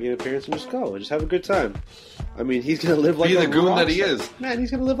your All-Star Game appearance and just go. And just have a good time. He's going to live like a rock star. Be the goon that he is. Man,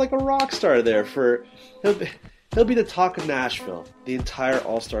 he's going to live like a rock star there. He'll be the talk of Nashville the entire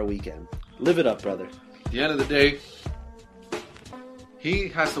All-Star weekend. Live it up, brother. At the end of the day, he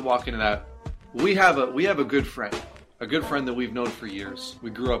has to walk into that. We have a good friend that we've known for years. We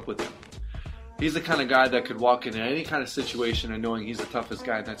grew up with him. He's the kind of guy that could walk into any kind of situation and knowing he's the toughest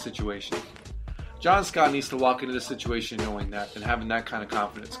guy in that situation. John Scott needs to walk into the situation knowing that and having that kind of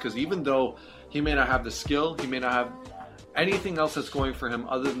confidence. Because even though he may not have the skill, he may not have anything else that's going for him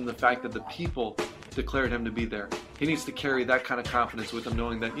other than the fact that the people declared him to be there. He needs to carry that kind of confidence with him,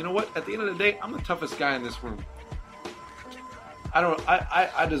 knowing that, you know what, at the end of the day, I'm the toughest guy in this room.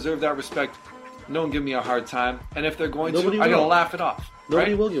 I deserve that respect. No one give me a hard time. And if they're going to, I'm going to laugh it off.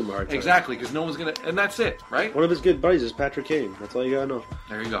 Nobody will give him a hard time. Exactly, because no one's going to, and that's it, right? One of his good buddies is Patrick Kane. That's all you got to know.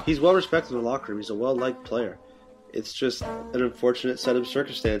 There you go. He's well respected in the locker room. He's a well-liked player. It's just an unfortunate set of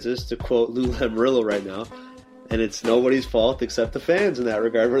circumstances, to quote Lou Lamoriello right now. And it's nobody's fault except the fans in that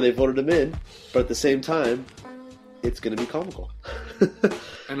regard, where they voted him in. But at the same time, it's going to be comical.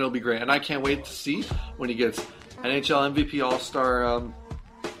 And it'll be great. And I can't wait to see when he gets NHL MVP, All-Star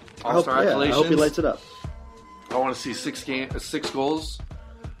accolades. I hope he lights it up. I want to see 6 goals.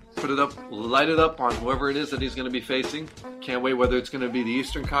 Light it up on whoever it is that he's going to be facing. Can't wait, whether it's going to be the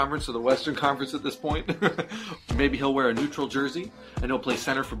Eastern Conference or the Western Conference at this point. Maybe he'll wear a neutral jersey and he'll play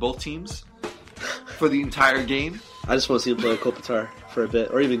center for both teams for the entire game. I just want to see him play Kopitar for a bit,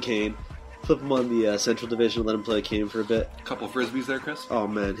 or even Kane. Flip him on the Central Division, let him play Kane for a bit. A couple frisbees there, Chris. Oh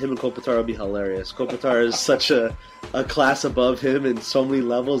man, him and Kopitar would be hilarious. Kopitar is such a class above him in so many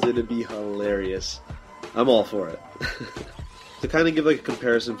levels, it'd be hilarious. I'm all for it. To kind of give like a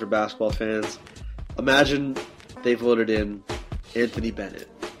comparison for basketball fans, imagine they voted in Anthony Bennett.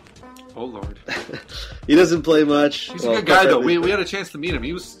 Oh Lord. He doesn't play much. He's a good guy though. We had a chance to meet him.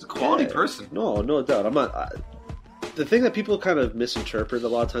 He was a quality person. No doubt. I'm not. The thing that people kind of misinterpret a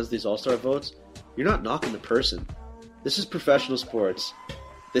lot of times these All-Star votes, you're not knocking the person. This is professional sports.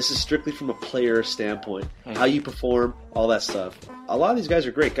 This is strictly from a player standpoint. How you perform, all that stuff. A lot of these guys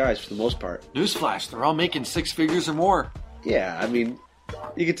are great guys for the most part. Newsflash, they're all making 6 figures or more. Yeah, I mean,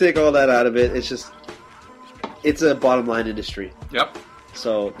 you can take all that out of it. It's a bottom line industry. Yep.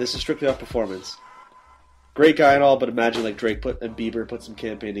 So this is strictly off performance. Great guy and all, but imagine like Drake and Bieber put some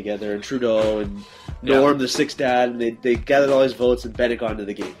campaign together, and Trudeau and Norm, the sixth dad, and they gathered all his votes, and Bennett got into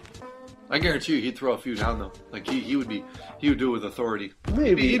the game. I guarantee you, he'd throw a few down though. Like he would do it with authority.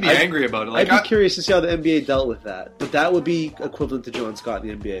 Maybe he'd be angry about it. Like, I'd be curious to see how the NBA dealt with that. But that would be equivalent to John Scott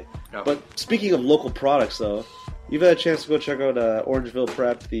in the NBA. Yep. But speaking of local products, though, you've had a chance to go check out Orangeville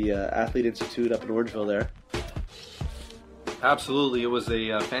Prep, the Athlete Institute up in Orangeville there. Absolutely, it was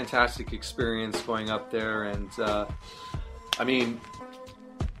a fantastic experience going up there, and I mean,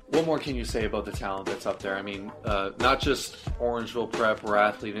 what more can you say about the talent that's up there? I mean, not just Orangeville Prep or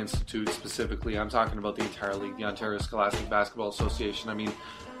Athlete Institute specifically. I'm talking about the entire league, the Ontario Scholastic Basketball Association. I mean,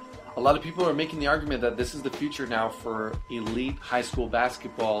 a lot of people are making the argument that this is the future now for elite high school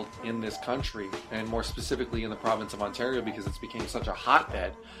basketball in this country, and more specifically in the province of Ontario, because it's become such a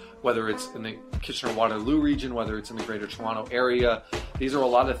hotbed. Whether it's in the Kitchener-Waterloo region, whether it's in the Greater Toronto area. These are a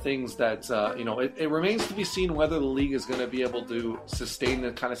lot of things that, it remains to be seen whether the league is going to be able to sustain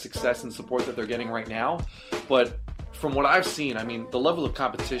the kind of success and support that they're getting right now. But from what I've seen, I mean, the level of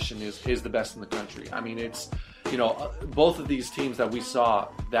competition is the best in the country. I mean, it's, both of these teams that we saw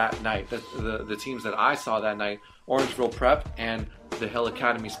that night, the teams that I saw that night, Orangeville Prep and the Hill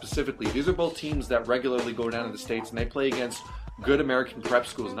Academy specifically, these are both teams that regularly go down to the States and they play against good American prep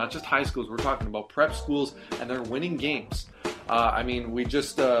schools, not just high schools. We're talking about prep schools, and they're winning games. I mean, we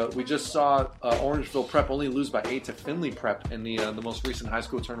just saw Orangeville Prep only lose by 8 to Findlay Prep in the most recent high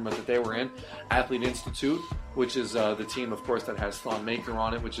school tournament that they were in. Athlete Institute, which is the team, of course, that has Thon Maker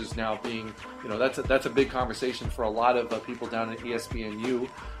on it, which is now being, that's a big conversation for a lot of people down at ESPNU.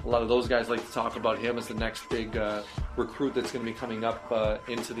 A lot of those guys like to talk about him as the next big recruit that's going to be coming up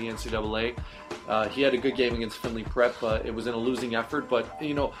into the NCAA. He had a good game against Findlay Prep. It was in a losing effort, but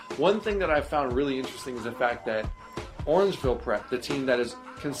one thing that I found really interesting is the fact that Orangeville Prep, the team that is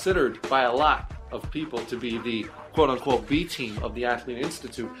considered by a lot of people to be the quote-unquote B team of the Athlete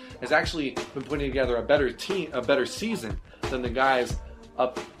Institute, has actually been putting together a better season than the guys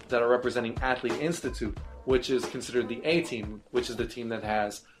up that are representing Athlete Institute, which is considered the A team, which is the team that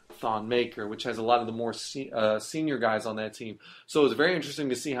has Thon Maker, which has a lot of the more senior guys on that team. So it's very interesting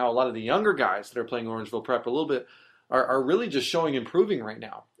to see how a lot of the younger guys that are playing Orangeville Prep a little bit are really just showing improving right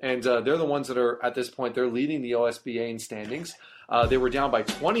now. And they're the ones that are, at this point, they're leading the OSBA in standings. They were down by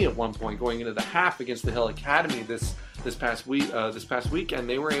 20 at one point going into the half against the Hill Academy this past week, and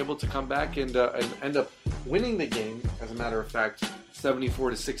they were able to come back and end up winning the game, as a matter of fact,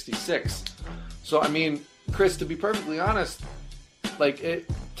 74-66. So, I mean, Chris, to be perfectly honest,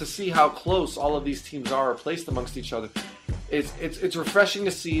 to see how close all of these teams are placed amongst each other, it's refreshing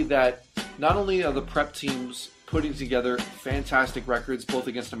to see that not only are the prep teams putting together fantastic records, both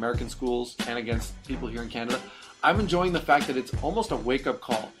against American schools and against people here in Canada. I'm enjoying the fact that it's almost a wake-up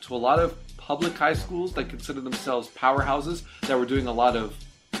call to a lot of public high schools that consider themselves powerhouses that were doing a lot of,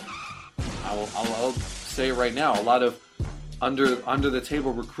 I'll say it right now, a lot of under the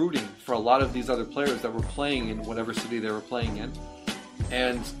table recruiting for a lot of these other players that were playing in whatever city they were playing in.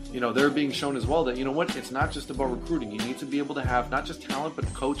 And, they're being shown as well that, it's not just about recruiting. You need to be able to have not just talent,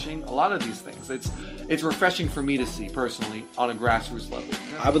 but coaching, a lot of these things. It's refreshing for me to see, personally, on a grassroots level.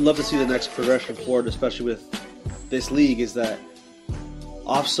 I would love to see the next progression forward, especially with this league, is that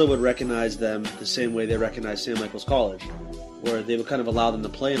OFSA would recognize them the same way they recognize St. Michael's College, where they would kind of allow them to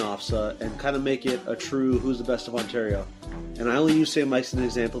play in OFSA and kind of make it a true who's the best of Ontario. And I only use St. Mike's as an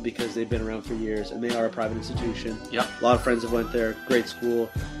example because they've been around for years and they are a private institution. Yep. A lot of friends have went there, great school.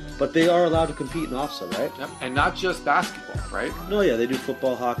 But they are allowed to compete in OFSA, right? Yep. And not just basketball, right? No, yeah, they do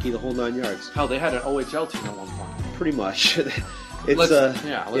football, hockey, the whole 9 yards. Hell, they had an OHL team at one point. Pretty much. Let's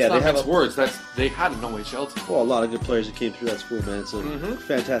not mince words. They had an OHL team. Well, a lot of good players that came through that school, man. It's a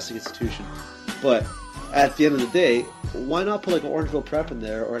fantastic institution. But at the end of the day, why not put like an Orangeville Prep in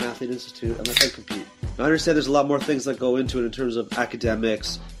there or an Athlete Institute and let them compete? Now, I understand there's a lot more things that go into it in terms of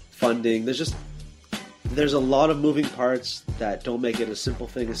academics, funding. There's a lot of moving parts that don't make it a simple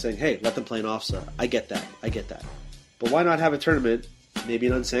thing as saying, hey, let them play in OFSA. I get that. But why not have a tournament, maybe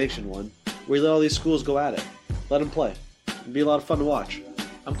an unsanctioned one, where you let all these schools go at it? Let them play. It'd be a lot of fun to watch.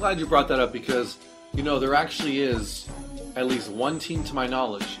 I'm glad you brought that up because, there actually is at least one team to my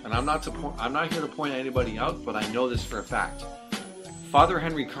knowledge, and I'm not here to point anybody out, but I know this for a fact. Father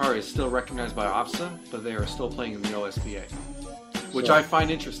Henry Carr is still recognized by OFSA, but they are still playing in the OSBA, which I find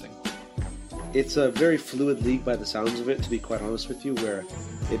interesting. It's a very fluid league by the sounds of it, to be quite honest with you, where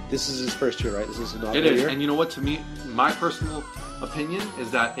this is his first year, right? This is not It is, and you know what, to me, my personal opinion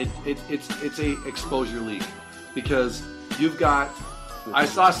is that it's a exposure league. Because you've got, I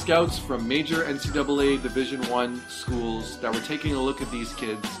saw scouts from major NCAA Division I schools that were taking a look at these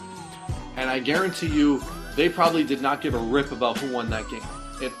kids, and I guarantee you, they probably did not give a rip about who won that game.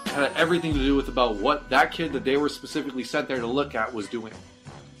 It had everything to do with about what that kid that they were specifically sent there to look at was doing.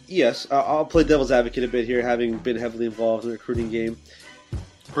 Yes, I'll play devil's advocate a bit here, having been heavily involved in the recruiting game.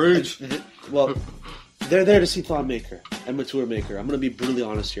 Preach! Well, they're there to see Thon Maker and Mature Maker. I'm going to be brutally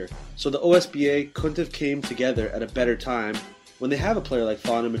honest here. So the OSBA couldn't have came together at a better time when they have a player like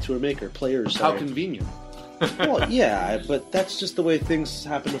Thon and Mature Maker. How convenient. Well, yeah, but that's just the way things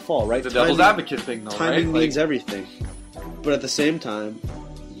happen to fall, right? It's a devil's advocate thing, though, right? Timing means everything. But at the same time,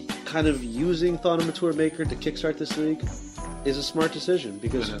 kind of using Thon and Mature Maker to kickstart this league is a smart decision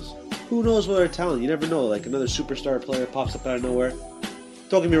because who knows what their talent? You never know. Like another superstar player pops up out of nowhere.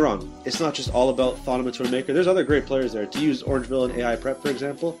 Don't get me wrong. It's not just all about Thon and Mature Maker. There's other great players there. To use Orangeville and AI Prep, for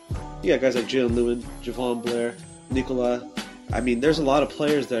example, you got guys like Jalen Lewin, Javon Blair, Nicola. I mean, there's a lot of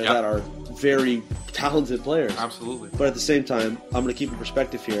players there that are very talented players. Absolutely. But at the same time, I'm going to keep in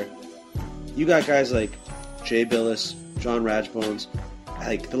perspective here. You got guys like Jay Billis, John Rajbones.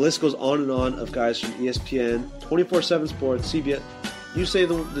 Like, the list goes on and on of guys from ESPN, 24/7 Sports, CBS. You say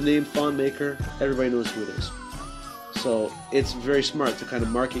the name Thon Maker, everybody knows who it is. So it's very smart to kind of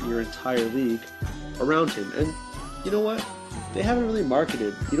market your entire league around him. And you know what? They haven't really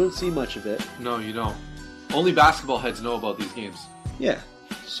marketed. You don't see much of it. No, you don't. Only basketball heads know about these games. Yeah.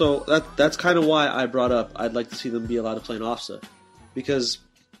 So that's kind of why I brought up I'd like to see them be allowed to play in OFSA. Because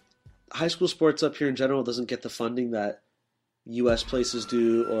high school sports up here in general doesn't get the funding that U.S. places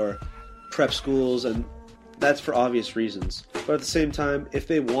do or prep schools, and that's for obvious reasons. But at the same time, if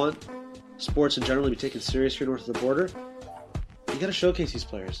they want sports in general to be taken serious here north of the border, you got to showcase these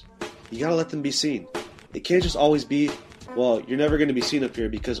players. You got to let them be seen. It can't just always be, well, you're never going to be seen up here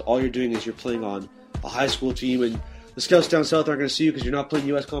because all you're doing is you're playing on a high school team and the scouts down south aren't going to see you because you're not playing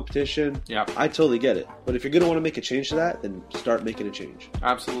U.S. competition. Yeah, I totally get it. But if you're going to want to make a change to that, then start making a change.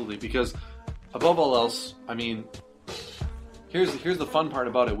 Absolutely, because above all else, I mean, here's the fun part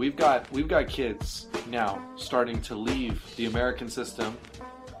about it. We've got kids now starting to leave the American system,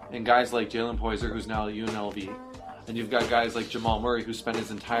 and guys like Jalen Poyser, who's now at UNLV, and you've got guys like Jamal Murray, who spent his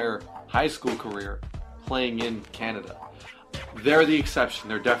entire high school career playing in Canada. They're the exception.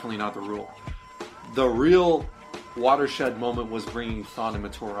 They're definitely not the rule. The real watershed moment was bringing Thon and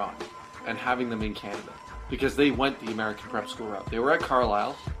Mature on and having them in Canada because they went the American prep school route. They were at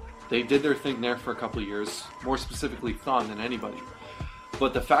Carlisle. They did their thing there for a couple of years, more specifically Thon than anybody.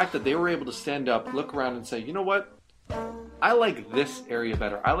 But the fact that they were able to stand up, look around and say, you know what? I like this area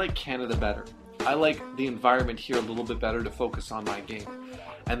better. I like Canada better. I like the environment here a little bit better to focus on my game.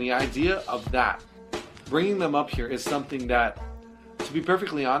 And the idea of that, bringing them up here is something that, to be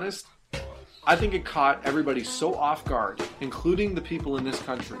perfectly honest, I think it caught everybody so off guard, including the people in this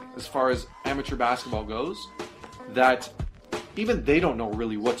country, as far as amateur basketball goes, that even they don't know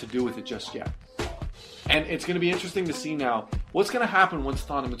really what to do with it just yet. And it's going to be interesting to see now what's going to happen once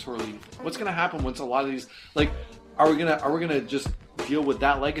Thon and Mature leave. What's going to happen once a lot of these, like, are we gonna just deal with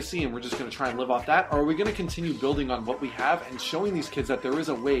that legacy and we're just going to try and live off that, or are we going to continue building on what we have and showing these kids that there is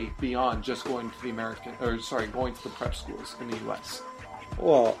a way beyond just going to going to the prep schools in the U.S.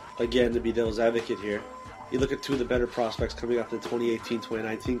 Well, again, to be devil's advocate here, you look at two of the better prospects coming up in the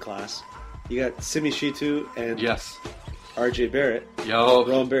 2018-2019 class. You got Simi Shitu and R.J. Barrett, Yo,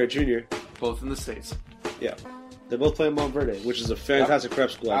 Rowan Barrett Jr. both in the States. Yeah. They both play in Montverde, which is a fantastic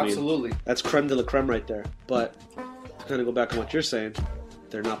prep school. Absolutely. That's creme de la creme right there. But to kind of go back on what you're saying,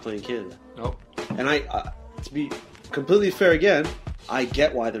 they're not playing Canada. Nope. And to be completely fair again, I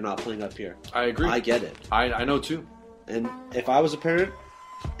get why they're not playing up here. I agree. I get it. I know too. And if I was a parent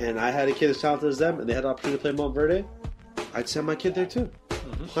and I had a kid as talented as them and they had the opportunity to play Montverde, I'd send my kid there too.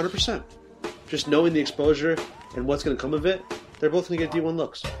 100%. Just knowing the exposure and what's going to come of it, they're both going to get D1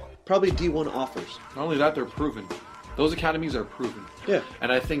 looks. Probably D1 offers. Not only that, they're proven. Those academies are proven. Yeah.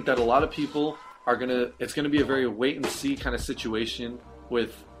 And I think that a lot of people it's going to be a very wait and see kind of situation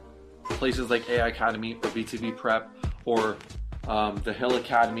with places like AI Academy or BTV Prep or the Hill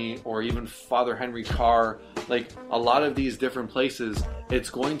Academy or even Father Henry Carr. Like a lot of these different places, it's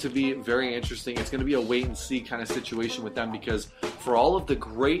going to be very interesting. It's going to be a wait and see kind of situation with them, because for all of the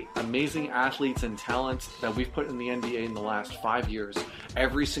great, amazing athletes and talents that we've put in the NBA in the last 5 years,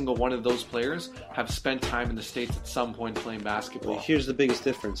 every single one of those players have spent time in the States at some point playing basketball. Well, here's the biggest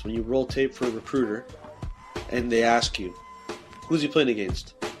difference. When you roll tape for a recruiter and they ask you, who's he playing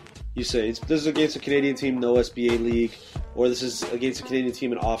against? You say, this is against a Canadian team in the OSBA League, or this is against a Canadian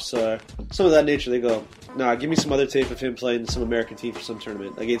team in OFSA. Some of that nature, they go, nah, give me some other tape of him playing some American team for some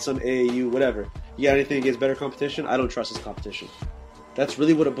tournament, against some AAU, whatever. You got anything against better competition? I don't trust his competition. That's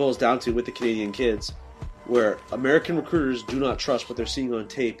really what it boils down to with the Canadian kids, where American recruiters do not trust what they're seeing on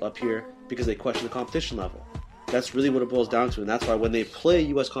tape up here because they question the competition level. That's really what it boils down to, and that's why when they play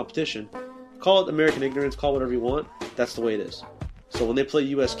U.S. competition, call it American ignorance, call it whatever you want, that's the way it is. So when they play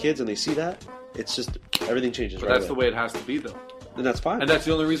U.S. kids and they see that, it's just, everything changes But right that's away. the way it has to be, though. And that's fine. And that's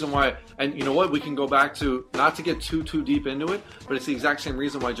the only reason why, and you know what, we can go back to, not to get too deep into it, but it's the exact same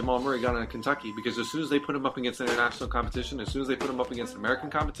reason why Jamal Murray got into Kentucky, because as soon as they put him up against international competition, as soon as they put him up against American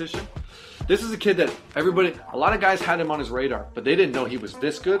competition, this is a kid that a lot of guys had him on his radar, but they didn't know he was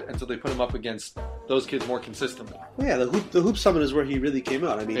this good until they put him up against those kids more consistently. Well, yeah, the Hoop Summit is where he really came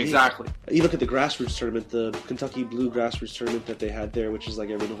out. I mean, Exactly. You look at the grassroots tournament, the Kentucky Blue grassroots tournament that they had there, which is like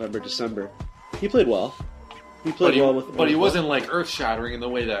every November, December. He played well. He played well with. But he wasn't like earth-shattering in the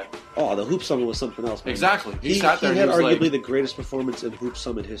way that. Oh, the Hoop Summit was something else, man. Exactly. He sat there. He had and he was arguably the greatest performance in Hoop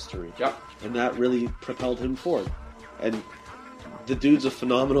Summit history. Yep. And that really propelled him forward. And the dude's a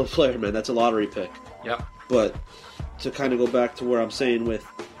phenomenal player, man. That's a lottery pick. Yep. But to kind of go back to where I'm saying with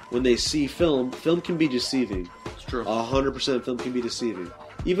when they see film can be deceiving. It's true. 100% film can be deceiving.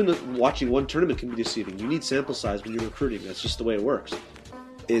 Even watching one tournament can be deceiving. You need sample size when you're recruiting. That's just the way it works.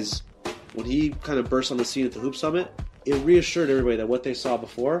 Is when he kind of burst on the scene at the Hoop Summit, it reassured everybody that what they saw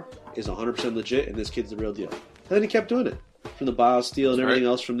before is 100% legit and this kid's the real deal. And then he kept doing it. From the BioSteel and everything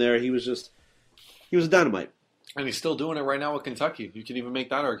else from there, he was a dynamite. And he's still doing it right now with Kentucky. You can even make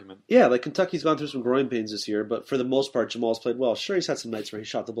that argument. Yeah, like Kentucky's gone through some growing pains this year, but for the most part, Jamal's played well. Sure, he's had some nights where he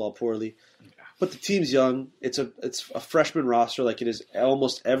shot the ball poorly. But the team's young. It's a freshman roster like it is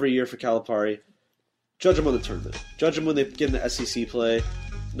almost every year for Calipari. Judge them on the tournament. Judge them when they get in the SEC play.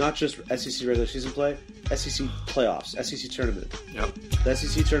 Not just SEC regular season play, SEC playoffs, SEC tournament. Yep. The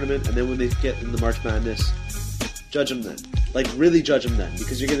SEC tournament, and then when they get in the March Madness, judge them then. Like, really judge them then,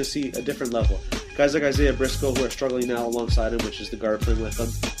 because you're going to see a different level. Guys like Isaiah Briscoe, who are struggling now alongside him, which is the guard playing with them,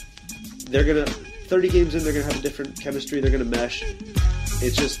 they're going to, 30 games in, they're going to have a different chemistry, they're going to mesh.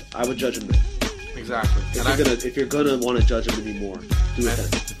 It's just, I would judge them then. Exactly. If you're gonna want to judge them anymore, do it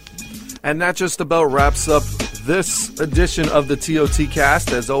then. And that just about wraps up this edition of the TOT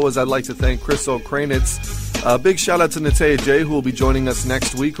Cast. As always, I'd like to thank Chris O'Kranitz. Big shout out to Natea J, who will be joining us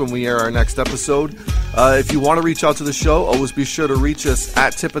next week when we air our next episode. If you want to reach out to the show, always be sure to reach us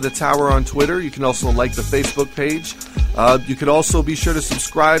at Tip of the Tower on Twitter. You can also like the Facebook page. You could also be sure to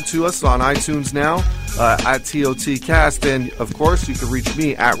subscribe to us on iTunes now at TOT Cast. And, of course, you can reach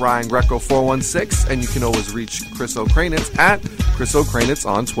me at Ryan Greco 416, and you can always reach Chris O'Kranitz at Chris O'Kranitz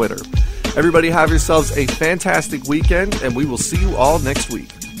on Twitter. Everybody have yourselves a fantastic weekend, and we will see you all next week.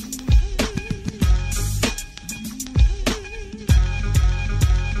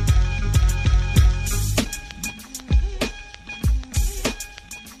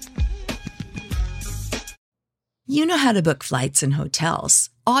 You know how to book flights and hotels.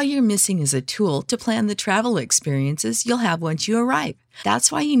 All you're missing is a tool to plan the travel experiences you'll have once you arrive.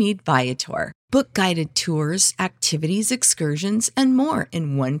 That's why you need Viator. Book guided tours, activities, excursions, and more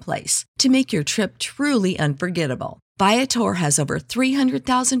in one place to make your trip truly unforgettable. Viator has over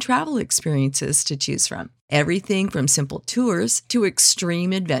 300,000 travel experiences to choose from. Everything from simple tours to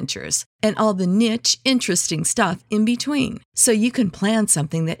extreme adventures and all the niche, interesting stuff in between. So you can plan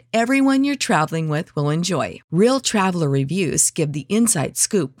something that everyone you're traveling with will enjoy. Real traveler reviews give the inside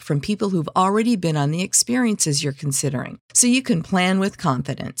scoop from people who've already been on the experiences you're considering. So you can plan with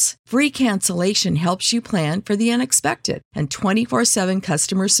confidence. Free cancellation helps you plan for the unexpected. And 24/7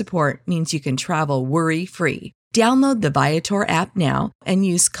 customer support means you can travel worry-free. Download the Viator app now and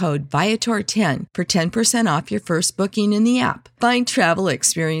use code Viator10 for 10% off your first booking in the app. Find travel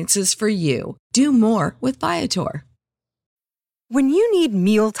experiences for you. Do more with Viator. When you need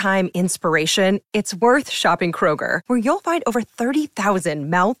mealtime inspiration, it's worth shopping Kroger, where you'll find over 30,000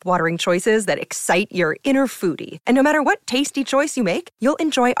 mouth-watering choices that excite your inner foodie. And no matter what tasty choice you make, you'll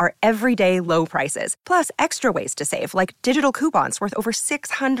enjoy our everyday low prices, plus extra ways to save, like digital coupons worth over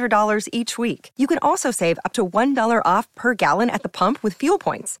 $600 each week. You can also save up to $1 off per gallon at the pump with fuel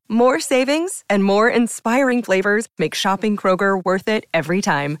points. More savings and more inspiring flavors make shopping Kroger worth it every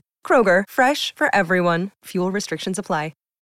time. Kroger, fresh for everyone. Fuel restrictions apply.